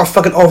workloads are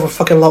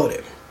fucking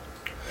loaded.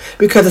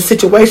 Because of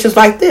situations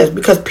like this.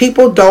 Because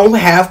people don't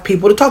have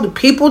people to talk to.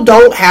 People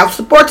don't have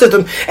support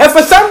systems. And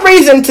for some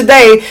reason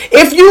today,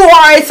 if you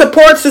are a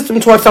support system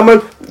towards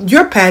someone,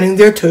 you're patting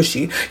their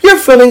tushy. You're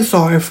feeling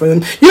sorry for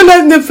them. You're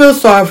letting them feel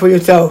sorry for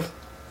yourself.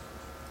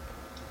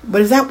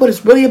 But is that what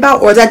it's really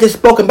about? Or is that just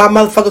spoken by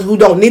motherfuckers who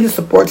don't need a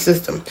support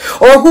system?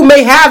 Or who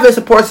may have a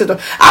support system?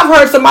 I've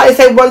heard somebody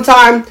say one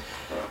time,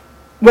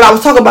 when I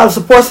was talking about a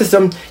support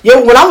system,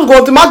 when I was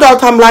going through my dark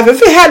time in life,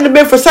 if it hadn't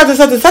been for such and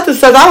such and such and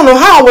such, I don't know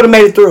how I would have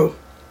made it through.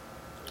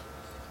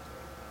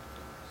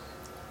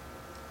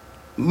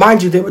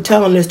 Mind you, they were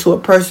telling this to a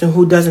person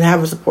who doesn't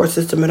have a support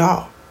system at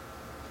all.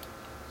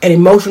 An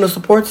emotional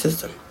support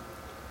system.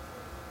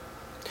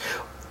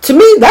 To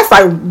me, that's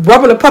like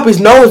rubbing a puppy's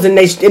nose in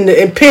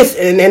piss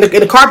in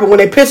the carpet when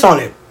they piss on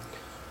it.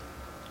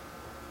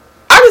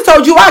 I just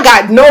told you I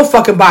got no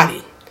fucking body.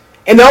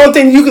 And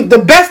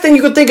the best thing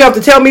you could think of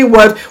to tell me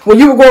was when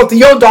you were going through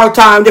your dark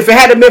time, if it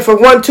hadn't been for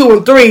 1, 2,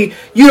 and 3,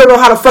 you don't know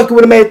how the fuck you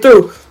would have made it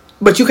through.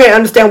 But you can't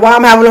understand why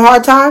I'm having a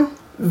hard time?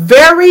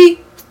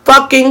 Very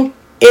fucking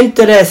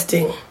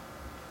interesting.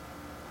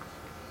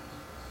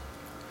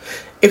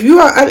 If you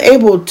are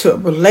unable to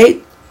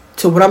relate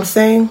to what I'm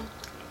saying,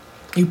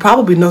 you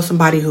probably know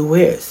somebody who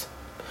is.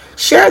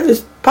 Share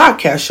this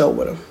podcast show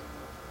with them.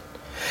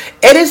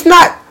 And it's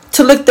not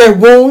to lick their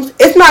wounds.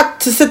 It's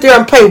not to sit there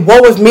and play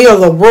woe is me or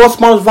the world's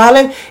smallest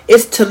violin.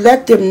 It's to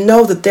let them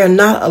know that they're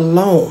not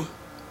alone.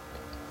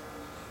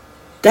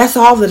 That's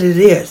all that it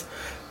is.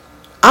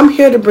 I'm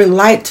here to bring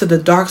light to the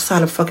dark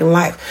side of fucking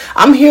life.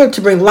 I'm here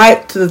to bring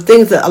light to the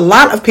things that a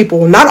lot of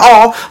people, not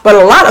all, but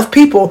a lot of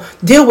people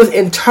deal with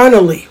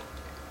internally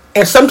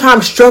and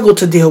sometimes struggle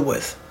to deal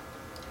with.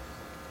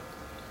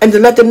 And to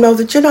let them know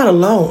that you're not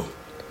alone.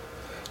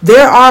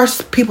 There are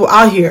people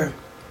out here,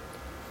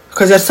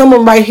 because there's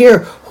someone right here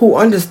who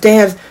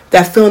understands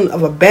that feeling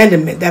of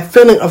abandonment, that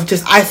feeling of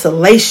just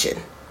isolation,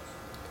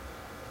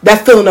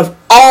 that feeling of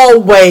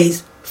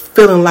always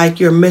feeling like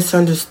you're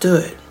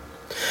misunderstood.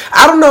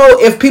 I don't know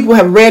if people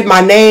have read my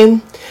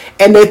name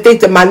and they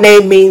think that my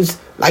name means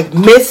like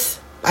miss,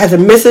 as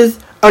in Mrs.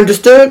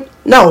 Understood.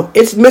 No,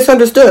 it's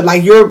misunderstood,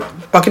 like you're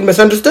fucking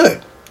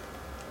misunderstood.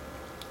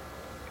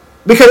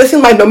 Because it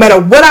seems like no matter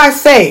what I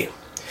say,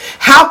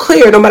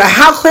 no matter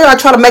how clear I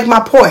try to make my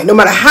point, no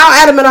matter how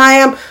adamant I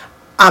am,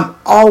 I'm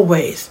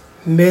always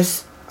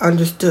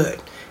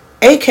misunderstood.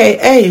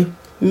 AKA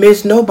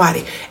Miss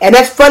Nobody. And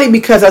that's funny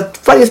because a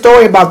funny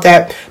story about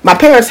that, my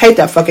parents hate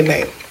that fucking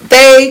name.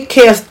 They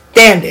can't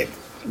stand it.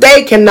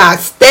 They cannot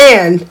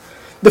stand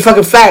the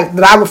fucking fact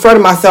that I refer to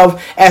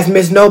myself as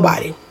Miss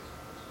Nobody.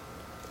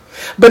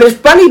 But it's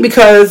funny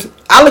because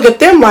I look at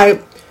them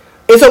like,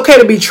 it's okay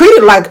to be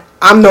treated like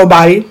I'm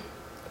nobody,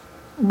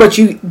 but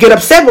you get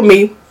upset with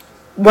me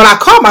when I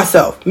call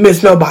myself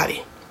Miss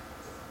Nobody.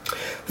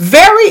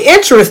 Very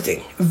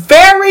interesting.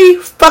 Very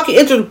fucking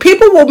interesting.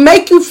 People will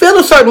make you feel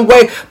a certain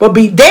way, but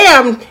be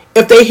damned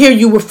if they hear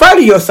you refer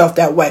to yourself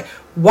that way.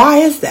 Why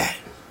is that?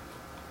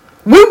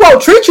 We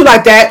won't treat you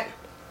like that.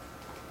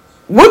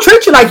 We'll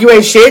treat you like you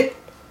ain't shit.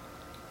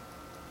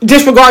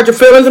 Disregard your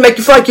feelings and make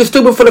you feel like you're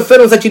stupid for the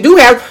feelings that you do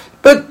have,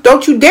 but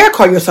don't you dare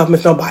call yourself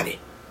Miss Nobody.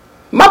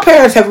 My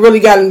parents have really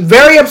gotten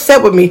very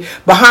upset with me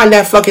behind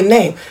that fucking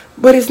name.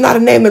 But it's not a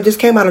name that just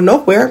came out of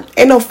nowhere.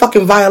 Ain't no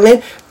fucking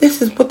violin.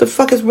 This is what the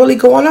fuck is really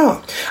going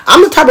on.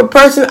 I'm the type of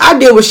person, I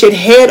deal with shit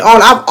head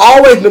on. I've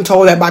always been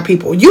told that by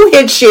people. You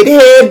hit shit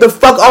head the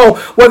fuck on.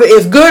 Whether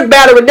it's good,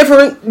 bad, or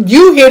indifferent,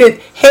 you hit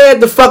it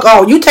head the fuck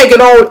on. You take it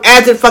on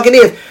as it fucking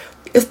is.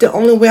 It's the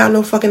only way I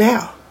know fucking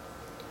how.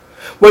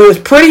 Whether it's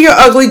pretty or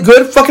ugly,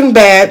 good, fucking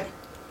bad,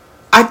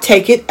 I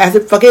take it as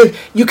it fucking is.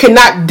 You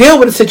cannot deal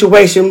with a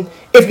situation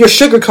if you're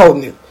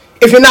sugarcoating it.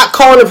 If you're not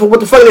calling it for what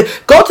the fuck it is.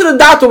 Go to the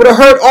doctor with a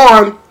hurt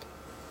arm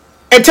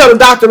and tell the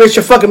doctor it's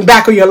your fucking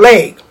back or your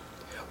leg.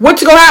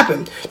 What's gonna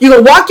happen? You're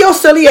gonna walk your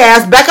silly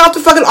ass back out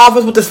the fucking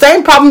office with the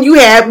same problem you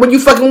had when you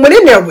fucking went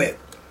in there with.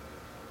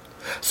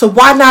 So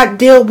why not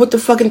deal with the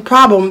fucking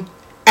problem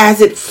as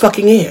it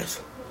fucking is?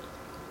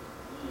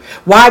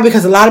 Why?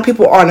 Because a lot of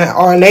people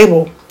are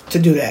unable to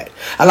do that.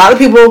 A lot of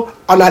people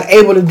are not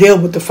able to deal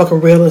with the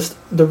fucking realness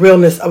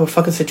of a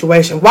fucking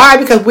situation. Why?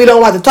 Because we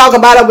don't like to talk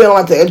about it. We don't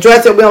like to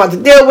address it. We don't like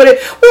to deal with it.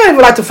 We don't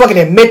even like to fucking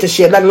admit the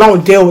shit, let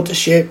alone deal with the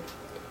shit.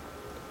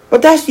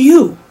 But that's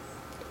you.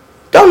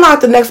 Don't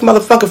knock the next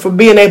motherfucker for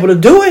being able to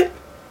do it.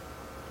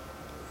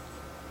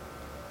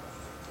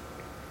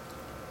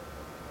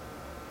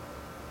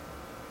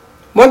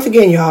 Once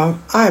again, y'all,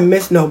 I am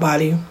Miss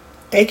Nobody,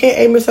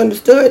 aka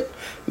Misunderstood.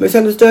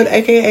 Misunderstood,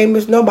 aka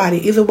Miss Nobody.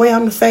 Either way,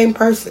 I'm the same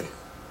person.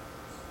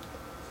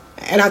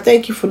 And I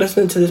thank you for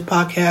listening to this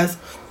podcast.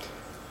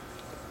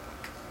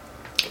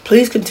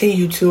 Please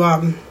continue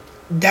to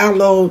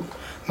download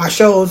my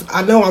shows.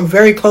 I know I'm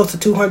very close to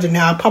 200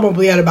 now. I'm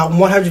probably at about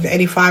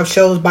 185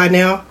 shows by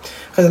now.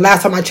 Because the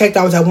last time I checked,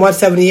 I was at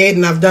 178,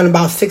 and I've done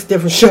about 6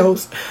 different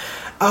shows.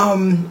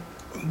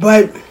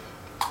 But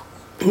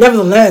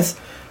nevertheless,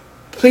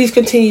 please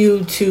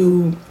continue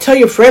to tell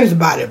your friends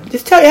about it.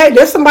 Just tell you, hey,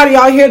 there's somebody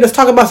out here that's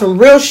talking about some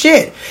real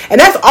shit. And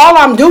that's all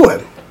I'm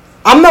doing.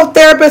 I'm no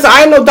therapist.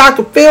 I ain't no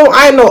Dr. Phil.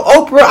 I ain't no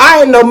Oprah.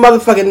 I ain't no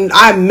motherfucking,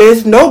 I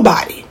Miss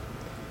Nobody.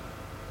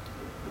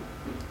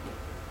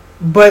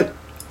 But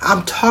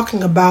I'm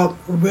talking about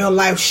real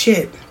life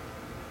shit.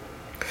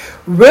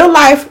 Real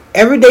life,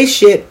 everyday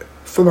shit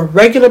from a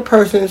regular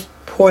person's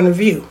point of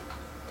view.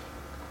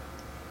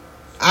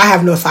 I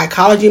have no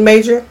psychology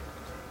major.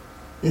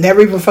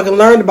 Never even fucking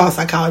learned about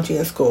psychology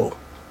in school.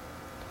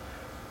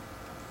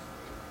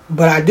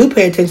 But I do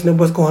pay attention to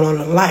what's going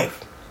on in life.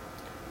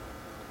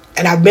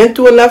 And I've been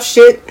through enough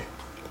shit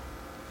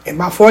in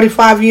my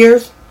 45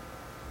 years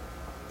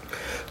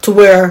to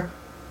where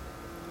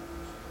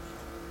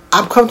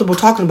I'm comfortable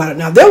talking about it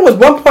now. There was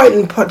one point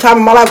in time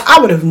in my life I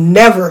would have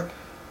never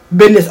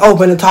been this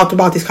open and talked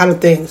about these kind of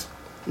things.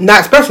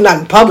 Especially not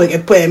in public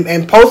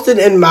and posted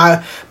in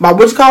my what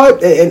you call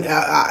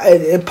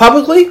it,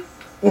 publicly.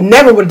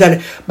 Never would have done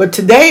it. But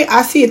today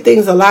I see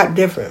things a lot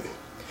different.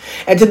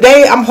 And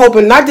today I'm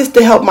hoping not just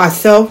to help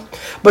myself,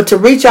 but to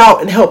reach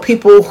out and help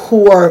people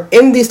who are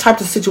in these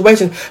types of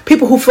situations.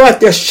 People who feel like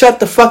they're shut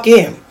the fuck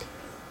in.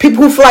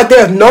 People who feel like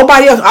there's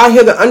nobody else out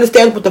here that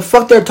understands what the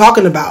fuck they're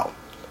talking about.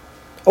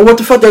 Or what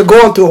the fuck they're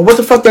going through. Or what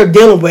the fuck they're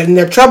dealing with. And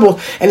their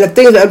troubles. And the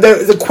things,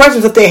 the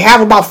questions that they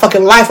have about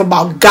fucking life.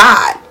 About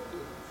God.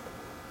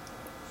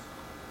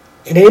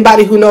 And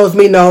anybody who knows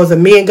me knows that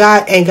me and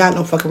God ain't got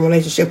no fucking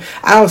relationship.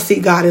 I don't see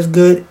God as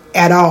good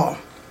at all.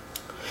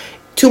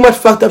 Too much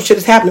fucked up shit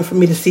is happening for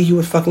me to see you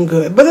as fucking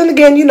good. But then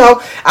again, you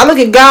know, I look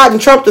at God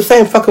and Trump the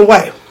same fucking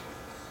way.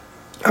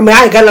 I mean,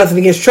 I ain't got nothing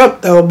against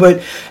Trump though,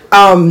 but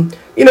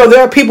you know,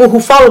 there are people who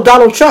follow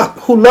Donald Trump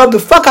who love the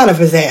fuck out of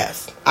his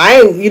ass.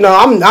 I ain't, you know,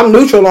 I'm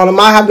neutral on him.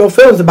 I have no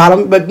feelings about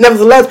him, but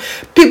nevertheless,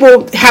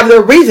 people have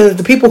their reasons.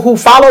 The people who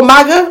follow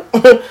MAGA,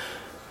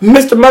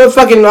 Mr.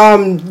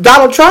 Motherfucking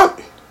Donald Trump,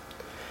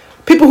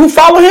 people who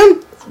follow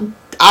him,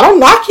 I don't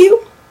knock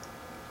you.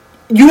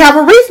 You have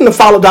a reason to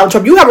follow Donald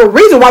Trump. You have a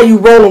reason why you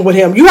rolling with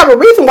him. You have a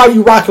reason why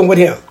you rocking with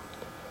him.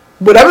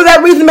 Whatever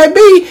that reason may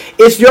be,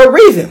 it's your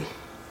reason.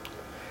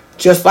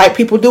 Just like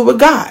people do with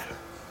God.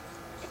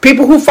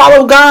 People who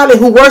follow God and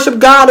who worship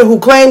God and who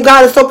claim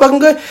God is so fucking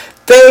good,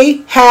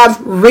 they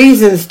have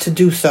reasons to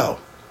do so.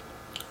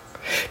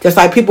 Just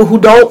like people who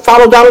don't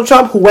follow Donald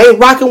Trump, who ain't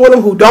rocking with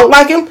him, who don't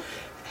like him,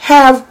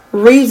 have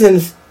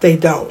reasons they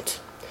don't.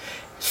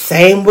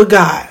 Same with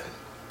God.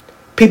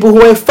 People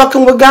who ain't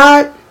fucking with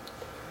God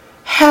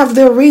have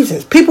their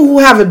reasons. People who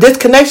have a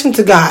disconnection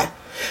to God.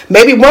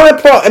 Maybe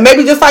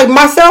maybe just like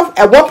myself,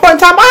 at one point in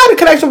time, I had a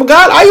connection with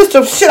God. I used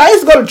to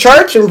go to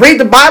church and read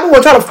the Bible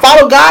and try to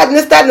follow God and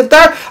this, that, and the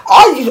third.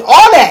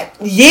 All that.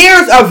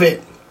 Years of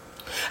it.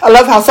 I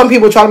love how some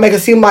people try to make it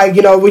seem like,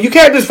 you know, well, you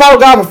can't just follow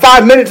God for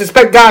 5 minutes and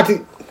expect God to...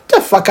 Get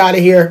the fuck out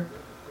of here.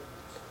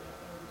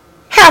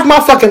 Half my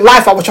fucking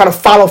life I was trying to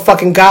follow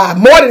fucking God.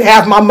 More than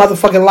half my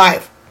motherfucking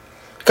life.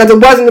 Because it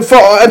wasn't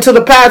until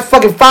the past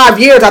fucking 5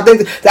 years, I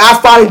think, that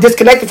I finally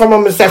disconnected from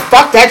him and said,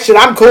 fuck that shit,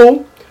 I'm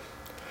cool.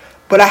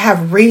 But I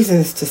have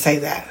reasons to say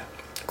that.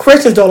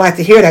 Christians don't like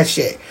to hear that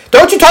shit.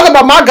 Don't you talk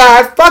about my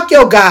God, fuck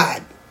your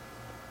God.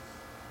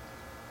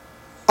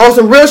 On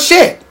some real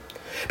shit.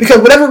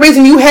 Because whatever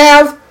reason you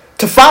have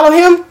to follow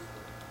him,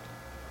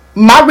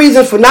 my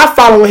reason for not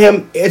following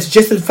him is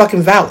just as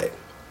fucking valid.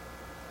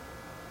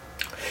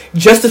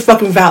 Just as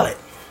fucking valid.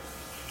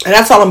 And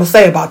that's all I'm going to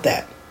say about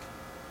that.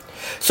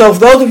 So if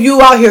those of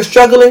you out here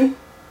struggling,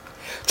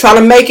 trying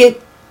to make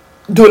it,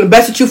 doing the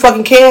best that you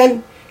fucking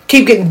can,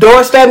 keep getting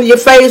doors slammed in your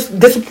face,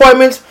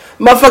 disappointments,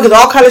 motherfuckers,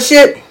 all kind of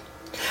shit.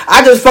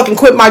 I just fucking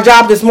quit my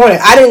job this morning.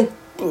 Let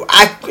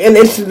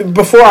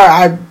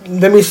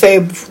me say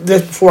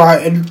this before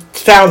it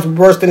sounds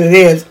worse than it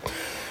is.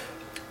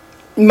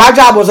 My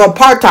job was a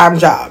part-time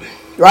job,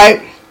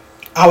 right?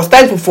 I was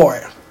thankful for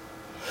it.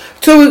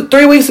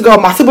 3 weeks ago,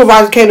 my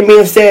supervisor came to me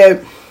and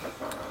said,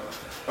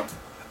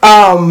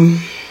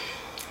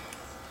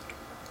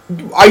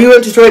 are you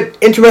interested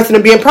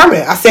in being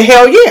permanent? I said,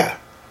 hell yeah.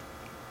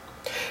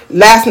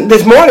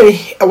 This morning,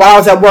 while I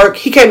was at work,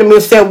 he came to me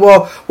and said,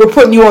 well, we're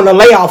putting you on the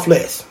layoff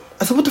list.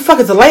 I said, what the fuck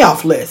is a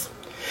layoff list?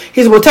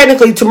 He said, well,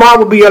 technically, tomorrow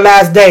will be your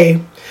last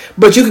day,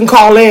 but you can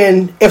call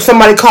in if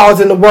somebody calls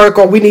in to work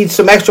or we need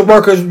some extra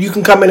workers, you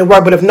can come in and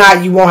work, but if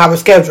not, you won't have a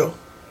schedule.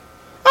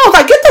 I was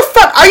like, get the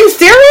fuck, are you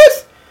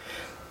serious?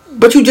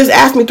 But you just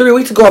asked me 3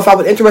 weeks ago if I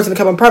was interested in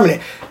becoming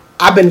permanent.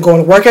 I've been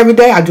going to work every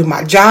day. I do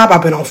my job.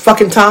 I've been on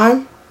fucking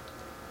time.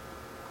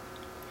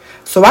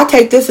 So I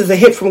take this as a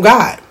hit from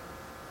God.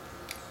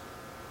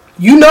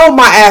 You know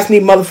my ass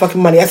need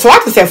motherfucking money. So I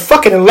just said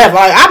fucking and left.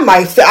 I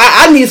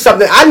need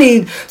something. I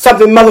need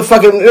something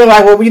motherfucking,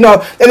 like, well, you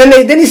know. And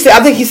then he said,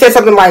 I think he said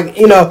something like,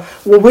 you know,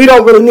 well, we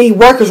don't really need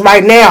workers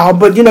right now,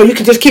 but, you know, you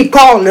can just keep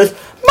calling us.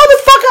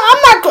 Motherfucker,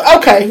 I'm not,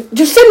 okay,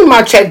 just send me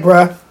my check,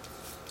 bruh.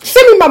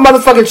 Send me my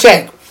motherfucking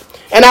check.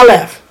 And I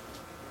left.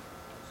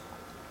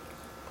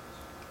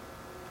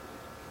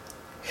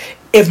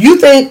 If you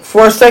think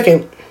for a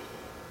second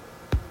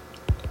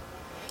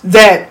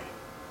that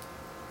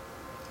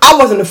I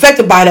wasn't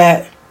affected by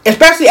that,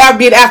 especially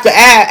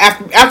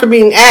after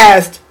being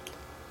asked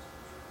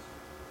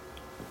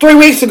 3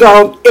 weeks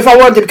ago if I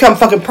wanted to become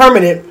fucking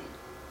permanent,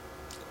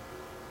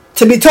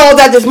 to be told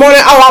that this morning,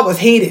 I was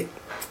heated,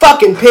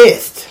 fucking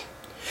pissed.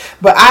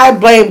 But I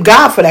blame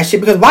God for that shit,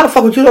 because why the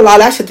fuck would you allow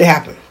that shit to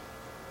happen?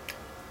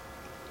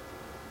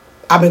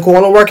 I've been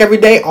going to work every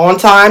day, on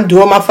time,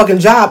 doing my fucking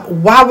job.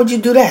 Why would you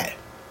do that?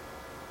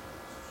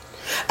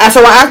 And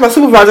so I asked my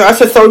supervisor, I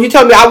said, so you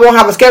tell me I won't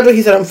have a schedule?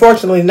 He said,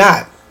 unfortunately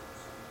not.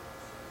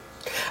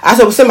 I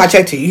said, well, send my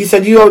check to you. He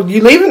said, you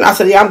leaving? I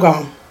said, yeah, I'm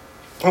gone.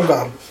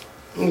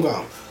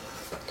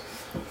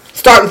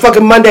 Starting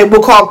fucking Monday,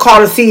 we'll call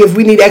to see if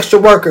we need extra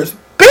workers.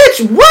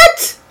 Bitch,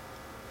 what?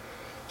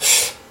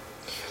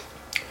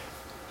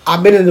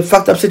 I've been in a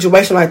fucked up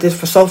situation like this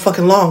for so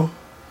fucking long.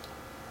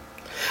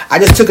 I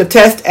just took a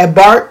test at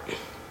BART.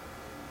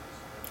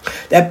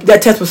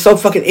 That test was so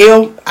fucking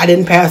ill, I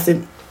didn't pass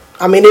it.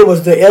 I mean, it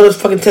was the illest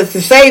fucking test.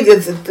 To say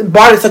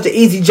BART is such an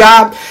easy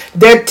job,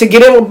 to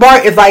get in with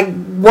BART is like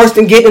worse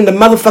than getting into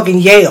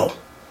motherfucking Yale.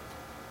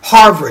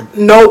 Harvard.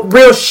 No,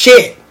 real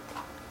shit.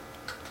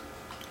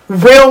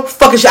 Real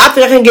fucking shit. I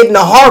think I can get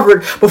into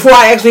Harvard before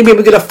I actually be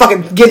able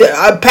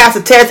to pass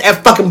a test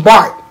at fucking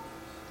BART.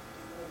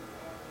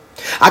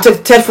 I took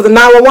the test for the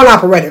 911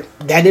 operator.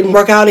 That didn't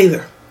work out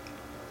either.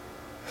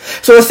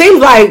 So it seems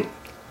like,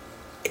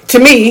 to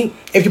me,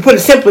 if you put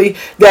it simply,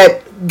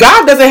 that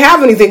God doesn't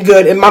have anything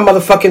good in my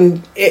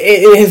motherfucking,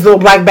 in his little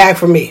black bag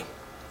for me.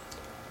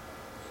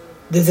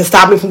 Does it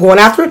stop me from going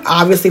after it?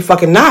 Obviously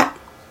fucking not.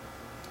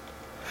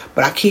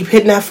 But I keep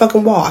hitting that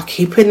fucking wall.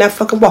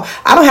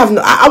 I don't have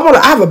no,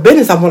 I have a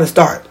business I want to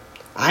start.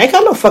 I ain't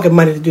got no fucking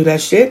money to do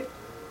that shit.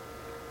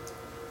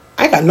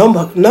 I ain't got no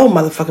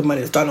motherfucking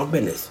money to start no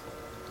business.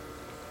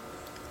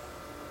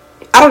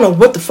 I don't know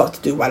what the fuck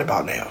to do right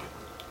about now.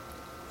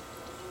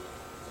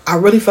 I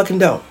really fucking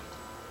don't.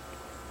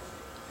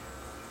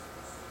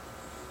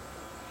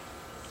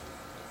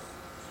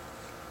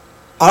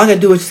 All I can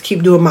do is just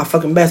keep doing my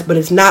fucking best, but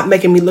it's not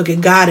making me look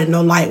at God in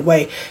no light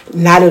way.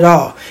 Not at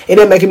all. It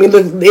ain't making me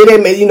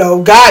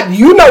look, God,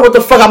 you know what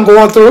the fuck I'm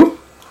going through.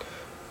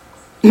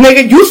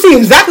 Nigga, you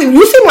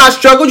see my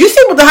struggle. You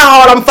see how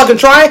hard I'm fucking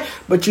trying,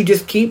 but you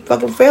just keep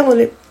fucking failing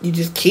it. You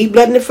just keep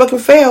letting it fucking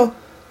fail.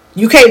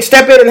 You can't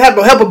step in and help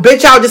a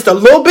bitch out just a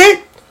little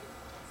bit.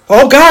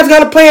 Oh, God's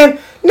got a plan.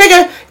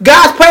 Nigga,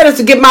 God's plan is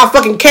to get my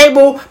fucking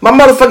cable, my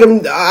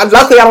motherfucking,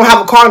 luckily I don't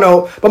have a car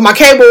note, but my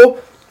cable,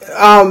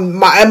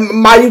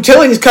 my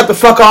utilities cut the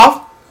fuck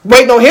off,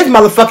 waiting on his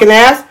motherfucking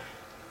ass.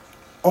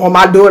 Or am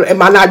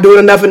I not doing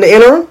enough in the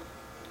interim?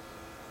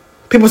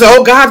 People say,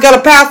 oh, God's got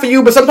a path for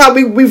you, but sometimes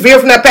we veer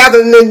from that path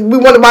and then we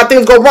wonder why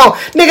things go wrong.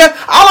 Nigga,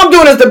 all I'm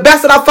doing is the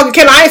best that I fucking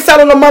can. I ain't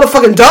selling no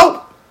motherfucking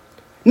dope.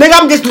 Nigga,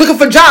 I'm just looking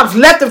for jobs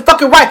left and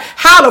fucking right.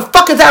 How the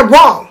fuck is that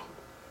wrong?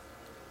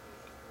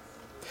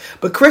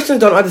 But Christians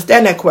don't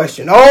understand that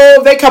question.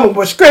 Oh, they come up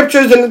with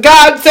scriptures and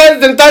God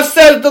says and thus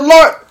says the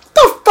Lord. Get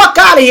the fuck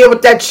out of here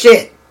with that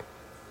shit.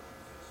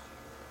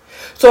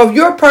 So if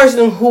you're a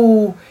person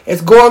who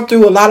is going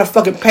through a lot of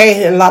fucking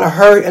pain and a lot of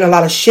hurt and a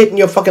lot of shit in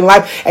your fucking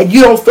life, and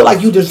you don't feel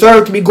like you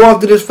deserve to be going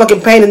through this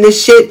fucking pain and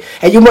this shit,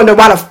 and you wonder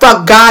why the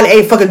fuck God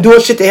ain't fucking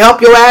doing shit to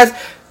help your ass,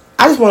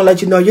 I just want to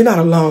let you know you're not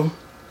alone.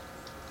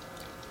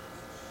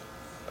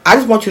 I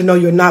just want you to know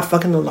you're not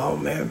fucking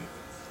alone, man.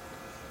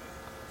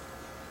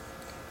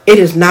 It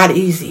is not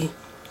easy.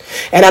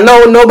 And I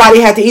know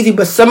nobody has it easy,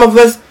 but some of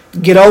us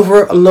get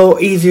over a little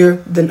easier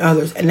than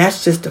others. And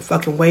that's just the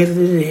fucking way that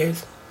it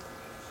is.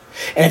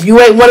 And if you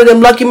ain't one of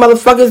them lucky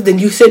motherfuckers, then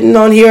you sitting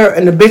on here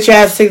in the bitch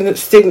ass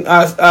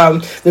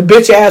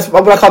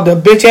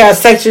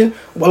section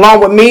along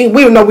with me.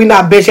 We don't know we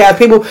not bitch ass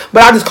people,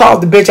 but I just call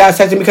it the bitch ass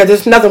section because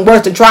it's nothing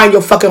worse than trying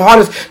your fucking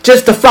hardest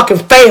just to fucking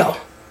fail.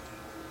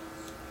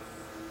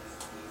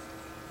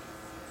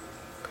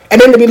 And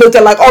then to be looked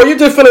at like, oh, you're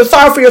just feeling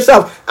sorry for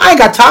yourself. I ain't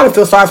got time to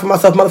feel sorry for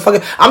myself,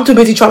 motherfucker. I'm too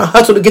busy trying to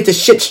hustle to get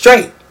this shit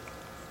straight.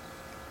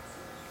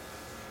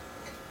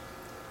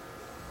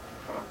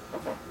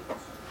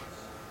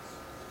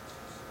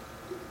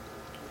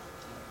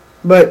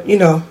 But,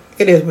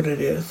 it is what it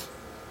is.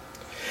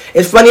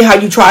 It's funny how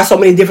you try so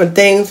many different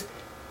things.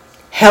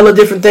 Hella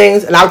different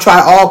things. And I've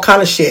tried all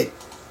kind of shit.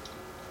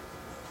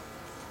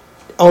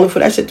 Only for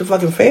that shit to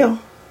fucking fail.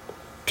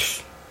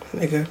 Psh,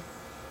 nigga.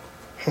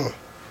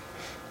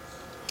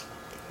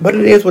 But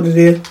it is what it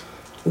is.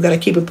 We gotta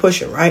keep it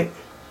pushing, right?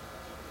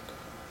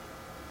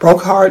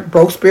 Broke heart,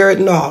 broke spirit,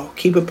 no.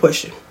 Keep it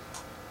pushing.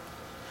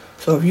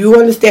 So if you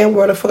understand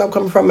where the fuck I'm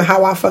coming from and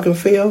how I fucking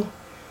feel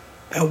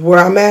and where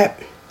I'm at,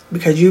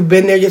 because you've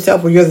been there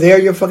yourself or you're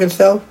there your fucking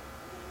self,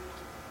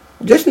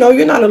 just know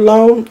you're not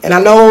alone. And I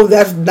know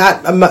that's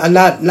not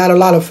a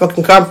lot of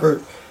fucking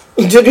comfort.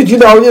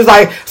 It's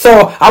like,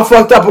 so I'm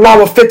fucked up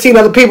along with 15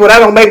 other people. That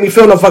don't make me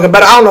feel no fucking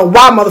better. I don't know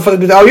why motherfuckers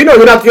do that. Oh,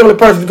 you're not the only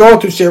person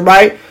going through shit,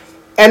 right?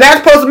 And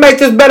that's supposed to make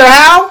this better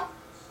how?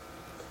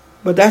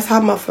 But that's how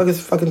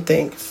motherfuckers fucking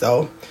think.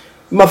 So,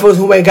 motherfuckers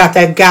who ain't got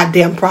that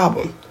goddamn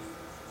problem.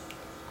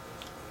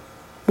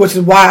 Which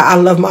is why I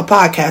love my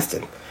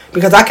podcasting.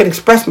 Because I can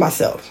express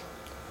myself.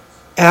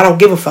 And I don't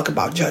give a fuck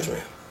about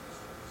judgment.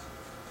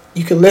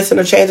 You can listen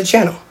or change the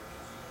channel.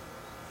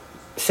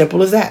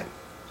 Simple as that.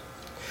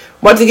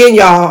 Once again,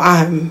 y'all,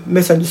 I'm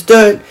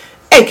Misunderstood,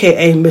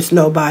 aka Miss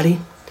Nobody.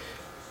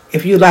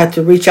 If you'd like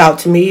to reach out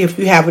to me, if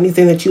you have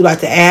anything that you'd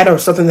like to add or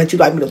something that you'd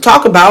like me to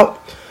talk about,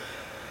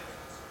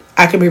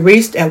 I can be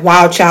reached at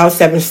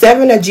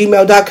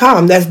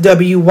wildchild77@gmail.com. That's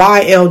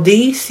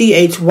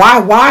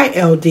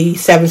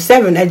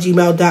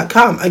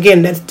WYLDCHYYLD77@gmail.com.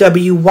 Again, that's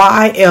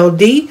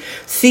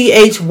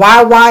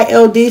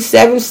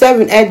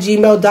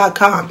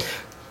WYLDCHYYLD77@gmail.com.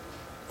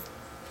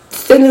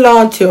 Send it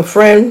on to a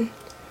friend.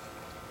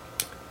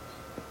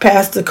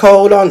 Pass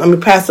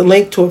the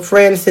link to a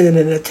friend, send it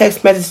in a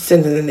text message,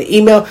 send it in an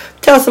email,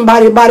 tell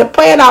somebody about it,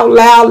 play it out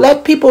loud,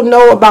 let people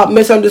know about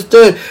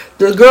Misunderstood.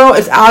 The girl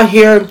is out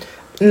here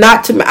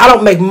I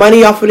don't make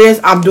money off of this.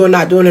 I'm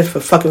not doing this for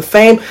fucking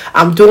fame.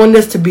 I'm doing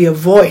this to be a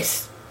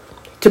voice,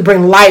 to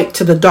bring light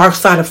to the dark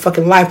side of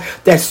fucking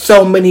life that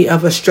so many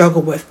of us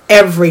struggle with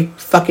every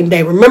fucking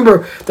day.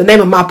 Remember, the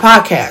name of my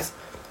podcast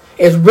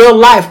is Real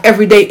Life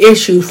Everyday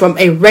Issues from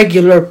a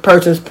Regular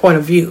Person's Point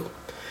of View.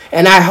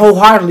 And I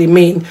wholeheartedly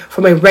mean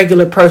from a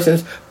regular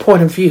person's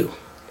point of view.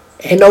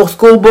 Ain't no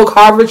school book,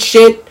 Harvard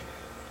shit.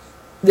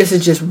 This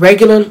is just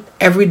regular,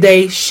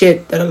 everyday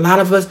shit that a lot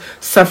of us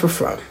suffer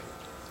from.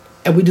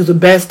 And we do the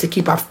best to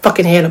keep our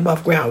fucking head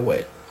above ground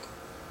with.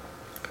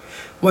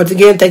 Once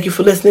again, thank you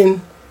for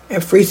listening,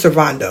 and free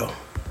Servando.